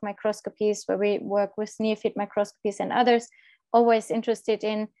type of microscopies where we work with near-field microscopies and others, always interested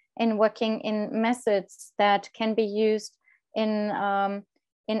in working in methods that can be used in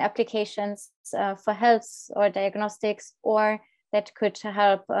applications for health or diagnostics, or that could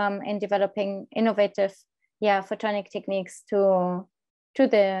help in developing innovative photonic techniques to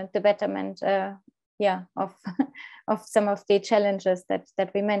the betterment of some of the challenges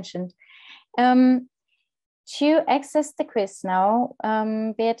that we mentioned. To access the quiz now,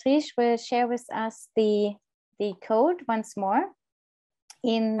 Beatriz will share with us the code once more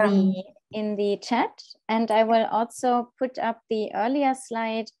in the chat, and I will also put up the earlier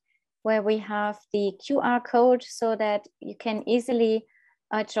slide where we have the QR code so that you can easily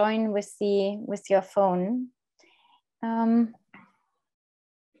join with your phone. I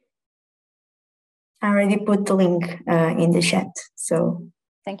already put the link in the chat, so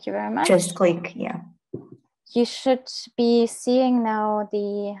thank you very much. Just click, You should be seeing now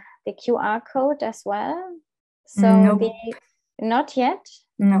the QR code as well. So not yet?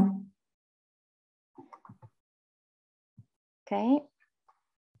 No. Okay.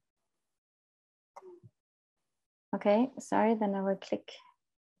 Okay, sorry, then I will click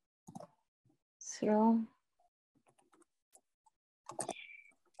through.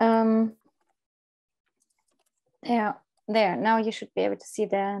 There, now you should be able to see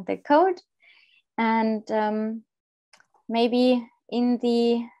the code. And maybe in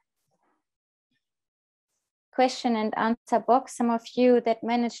the question and answer box, some of you that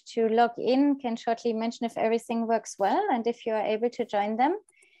managed to log in can shortly mention if everything works well and if you are able to join them.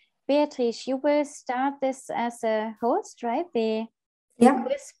 Beatriz, you will start this as a host, right? The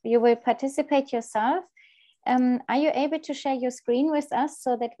quiz, you will participate yourself. Are you able to share your screen with us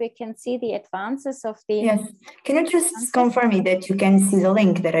so that we can see the advances of the... Yes. Can you just confirm me that you can see the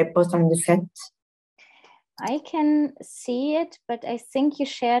link that I post on the chat? I can see it, but I think you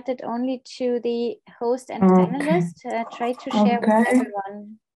shared it only to the host and panelist. Try to share with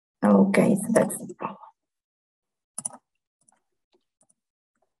everyone. Okay, so that's the problem.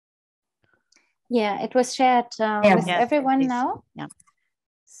 Yeah, it was shared with everyone now. Yeah.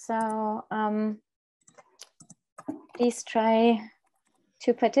 So please try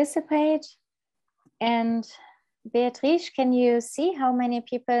to participate. And Beatriz, can you see how many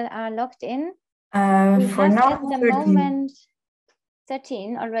people are logged in? We have now, at the 13. Moment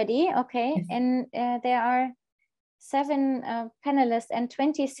 13 already, okay. Yes. And there are 7 panelists and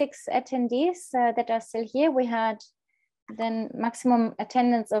 26 attendees that are still here. We had then maximum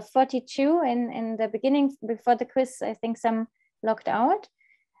attendance of 42 in the beginning before the quiz. I think some logged out.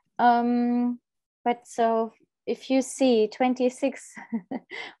 But so if you see 26,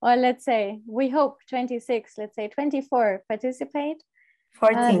 or let's say, we hope 26, let's say 24 participate,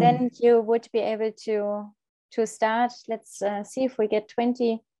 then you would be able to start. Let's see if we get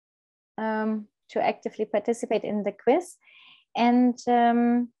 20 to actively participate in the quiz. And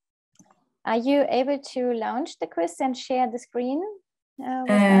are you able to launch the quiz and share the screen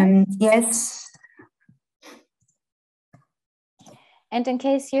with us? Yes. And in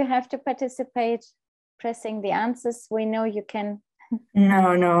case you have to participate pressing the answers, we know you can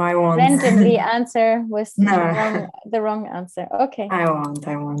No, I won't. randomly answer with No. the wrong answer. Okay. I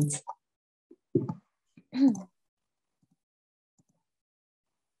won't.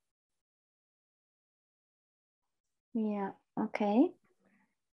 Yeah, okay.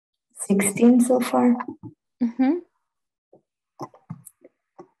 16 so far. Mm-hmm.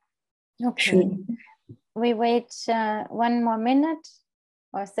 Okay. We wait 1 more minute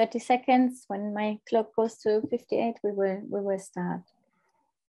or 30 seconds. When my clock goes to 58, we will start.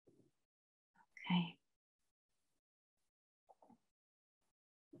 Okay.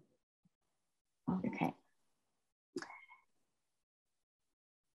 Okay.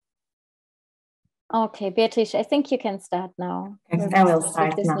 Okay, Beatriz, I think you can start now. Okay, I will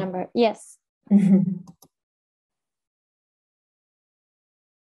start this now. number. Yes.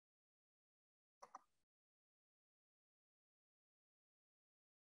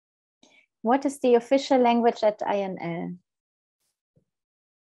 What is the official language at INL?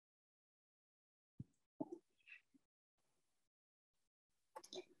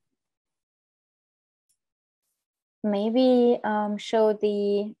 Maybe show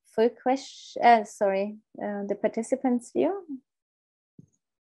the full question, the participants view.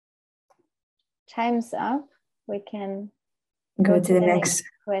 Time's up. We can go to the next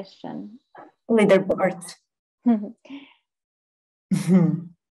question. Leaderboard.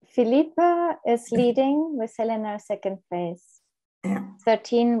 Felipe is leading with Helena second place. Yeah.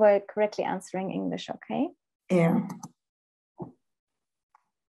 13 were correctly answering English, okay? Yeah.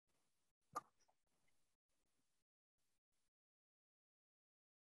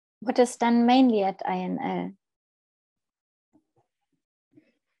 What is done mainly at INL?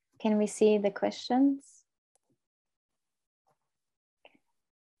 Can we see the questions?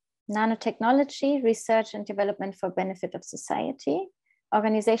 Nanotechnology, research and development for benefit of society,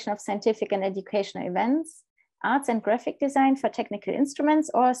 organization of scientific and educational events, arts and graphic design for technical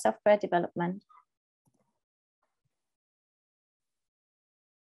instruments, or software development.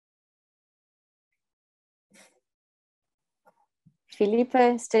 Felipe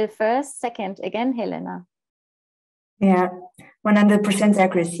still first, second, again, Helena. Yeah, 100%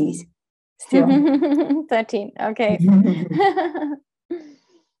 accuracies still. 13, okay.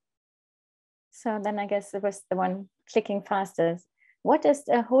 So then I guess it was the one clicking fastest. What is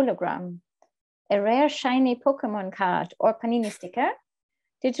a hologram? A rare shiny Pokemon card or Panini sticker?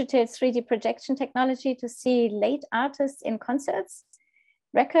 Digital 3D projection technology to see late artists in concerts?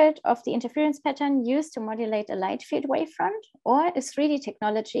 Record of the interference pattern used to modulate a light field wavefront? Or a 3D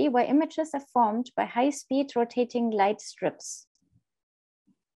technology where images are formed by high-speed rotating light strips?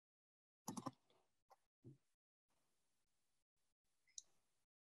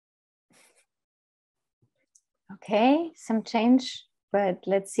 Okay, some change, but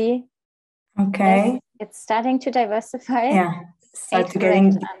let's see. Okay. Yes, it's starting to diversify. Yeah, start to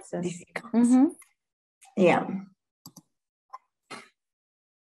getting answers. Yeah.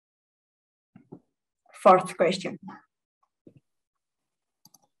 Fourth question.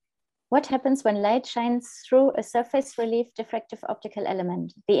 What happens when light shines through a surface relief diffractive optical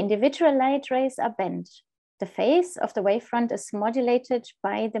element? The individual light rays are bent. The phase of the wavefront is modulated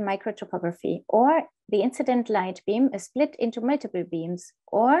by the microtopography, or the incident light beam is split into multiple beams,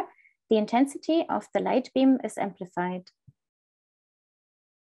 or the intensity of the light beam is amplified.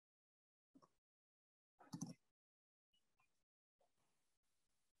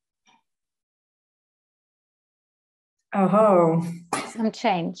 Oh. Some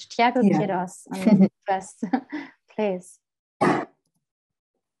change. Tiago Quiros on first place.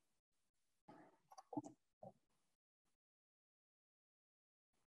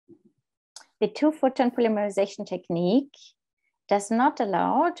 The two-photon polymerization technique does not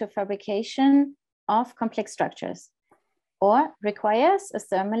allow to fabrication of complex structures, or requires a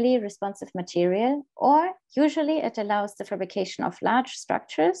thermally responsive material, or usually it allows the fabrication of large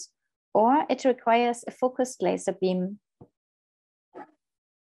structures, or it requires a focused laser beam.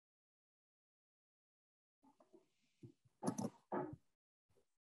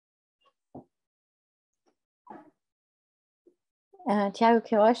 Tiago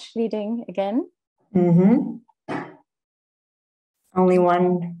Quiros leading again. Only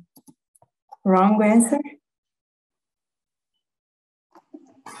one wrong answer.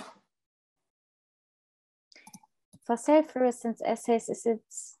 For cell fluorescence assays,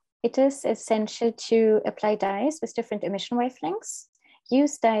 it is essential to apply dyes with different emission wavelengths,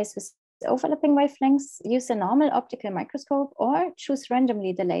 use dyes with overlapping wavelengths, use a normal optical microscope, or choose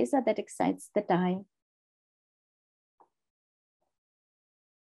randomly the laser that excites the dye.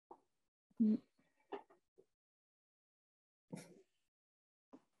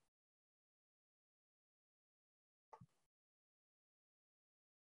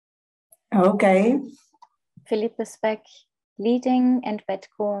 Okay. Philippe is back leading and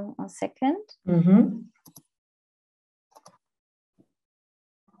Betko on second. Mm-hmm.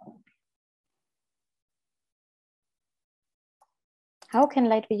 How can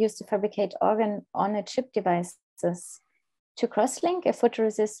light be used to fabricate organ on a chip devices? To cross-link a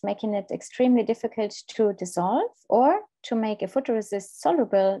photoresist, making it extremely difficult to dissolve, or to make a photoresist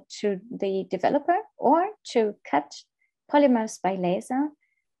soluble to the developer, or to cut polymers by laser,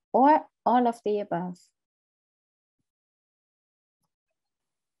 or all of the above?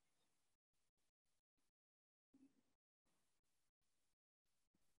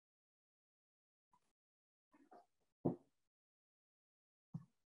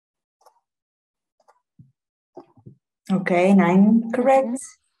 Okay, 9 correct.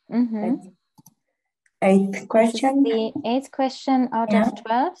 Mm-hmm. 8th question. This is the 8th question out of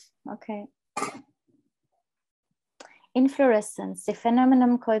 12. Okay. In fluorescence, the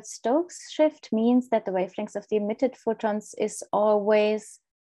phenomenon called Stokes shift means that the wavelengths of the emitted photons is always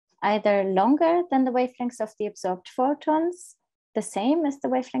either longer than the wavelengths of the absorbed photons, the same as the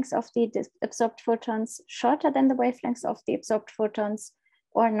wavelengths of the absorbed photons, shorter than the wavelengths of the absorbed photons,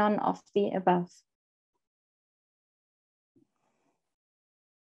 or none of the above.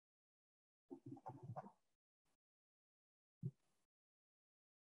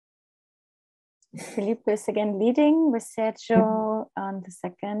 Philippe is again leading with Sergio on the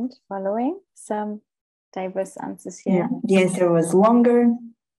second following. Some diverse answers here. Yeah, the answer was longer.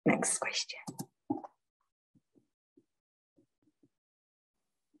 Next question.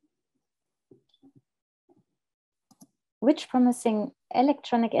 Which promising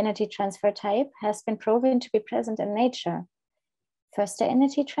electronic energy transfer type has been proven to be present in nature? Foster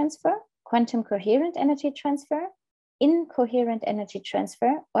energy transfer, quantum coherent energy transfer, incoherent energy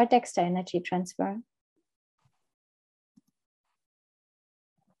transfer, or Dexter energy transfer?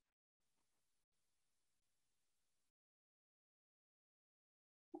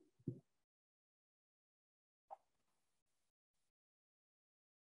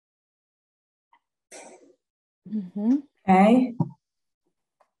 Mm-hmm. Okay.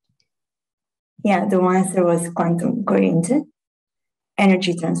 Yeah, the answer was quantum coherent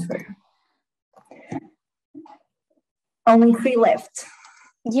energy transfer. Only 3 left.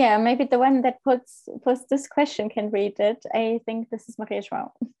 Yeah, maybe the one that puts this question can read it. I think this is Maria João.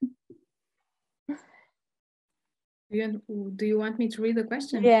 Do you want me to read the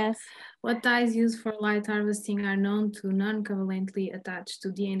question? Yes. What dyes used for light harvesting are known to non-covalently attach to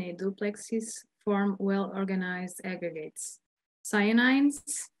DNA duplexes, form well-organized aggregates?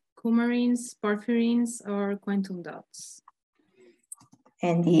 Cyanines, coumarines, porphyrines, or quantum dots?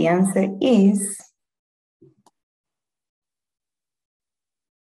 And the answer is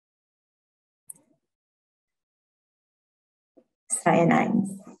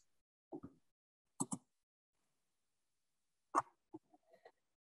cyanines.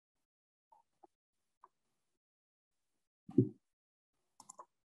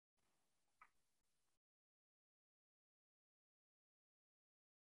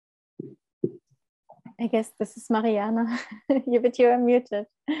 I guess this is Mariana. But you are muted.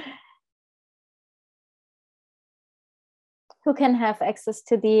 Who can have access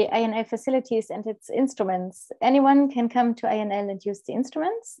to the INL facilities and its instruments? Anyone can come to INL and use the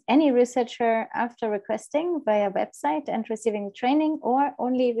instruments. Any researcher after requesting via website and receiving training, or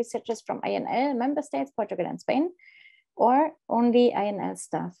only researchers from INL member states, Portugal and Spain, or only INL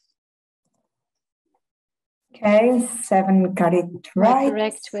staff. Okay, 7 got it right.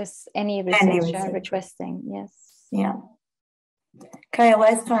 Correct, with any researcher requesting, yes. Yeah. Okay,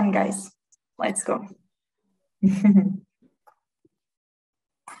 last one, guys. Let's go.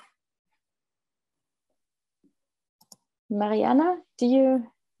 Mariana, do you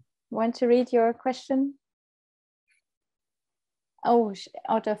want to read your question? Oh,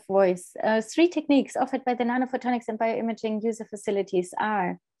 out of voice. 3 techniques offered by the Nanophotonics and Bioimaging user facilities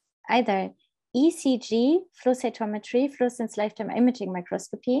are either ECG, flow cytometry, fluorescence lifetime imaging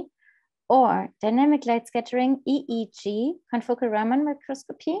microscopy, or dynamic light scattering, EEG, confocal Raman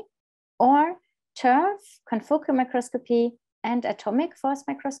microscopy, or TURF, confocal microscopy and atomic force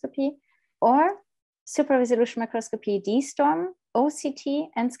microscopy, or super resolution microscopy, D-storm, OCT,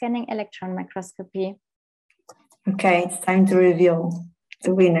 and scanning electron microscopy. Okay, it's time to reveal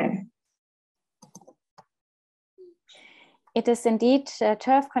the winner. It is indeed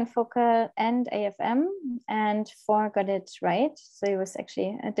TURF, confocal, and AFM, and 4 got it right. So it was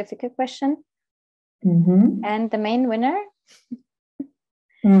actually a difficult question. Mm-hmm. And the main winner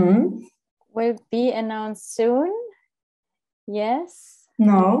will be announced soon. Yes.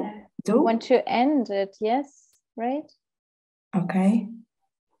 No. Do want to end it? Yes. Right. Okay.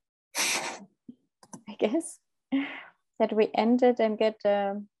 guess, that we end it and get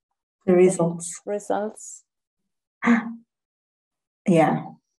the results. Yeah.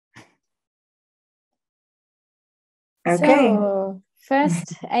 Okay. So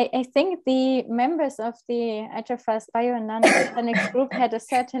first, I think the members of the Ultrafast Bio and Nanotechnologies group had a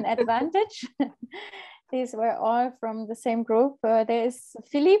certain advantage. These were all from the same group. There is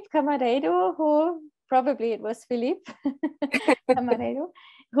Philippe Camaredo, who probably it was Philippe Camaredo,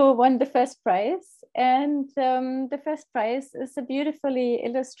 who won the first prize. And the first prize is a beautifully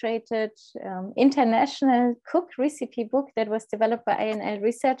illustrated international cook recipe book that was developed by INL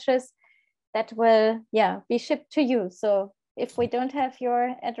researchers that will, be shipped to you. So if we don't have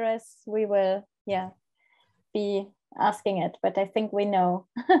your address, we will, be asking it. But I think we know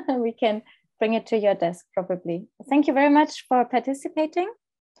we can bring it to your desk probably. Thank you very much for participating.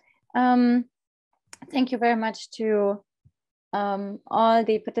 Thank you very much to all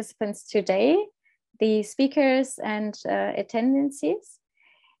the participants today, the speakers and attendances.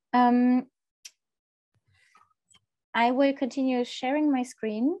 I will continue sharing my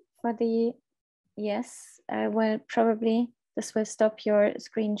screen for the, yes, I will probably, this will stop your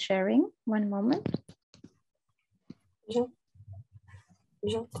screen sharing. One moment.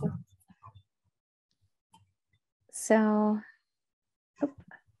 So,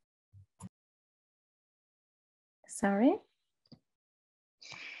 sorry.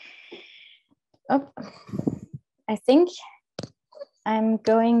 I think I'm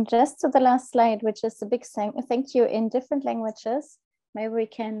going just to the last slide, which is a big thank you in different languages. Maybe we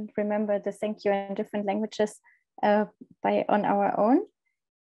can remember the thank you in different languages on our own.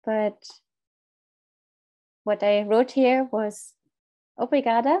 But what I wrote here was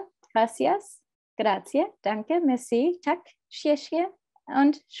obrigada, gracias, grazie, danke, merci, tak, shie,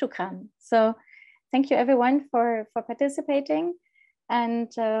 and shukran. So thank you everyone for participating.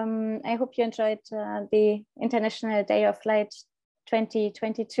 And I hope you enjoyed the International Day of Light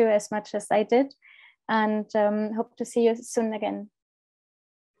 2022 as much as I did. And hope to see you soon again.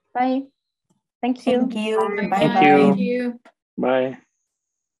 Bye. Thank you. Thank you. Bye. Bye-bye. Thank you. Bye.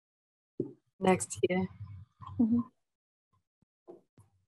 Next year. Mm-hmm.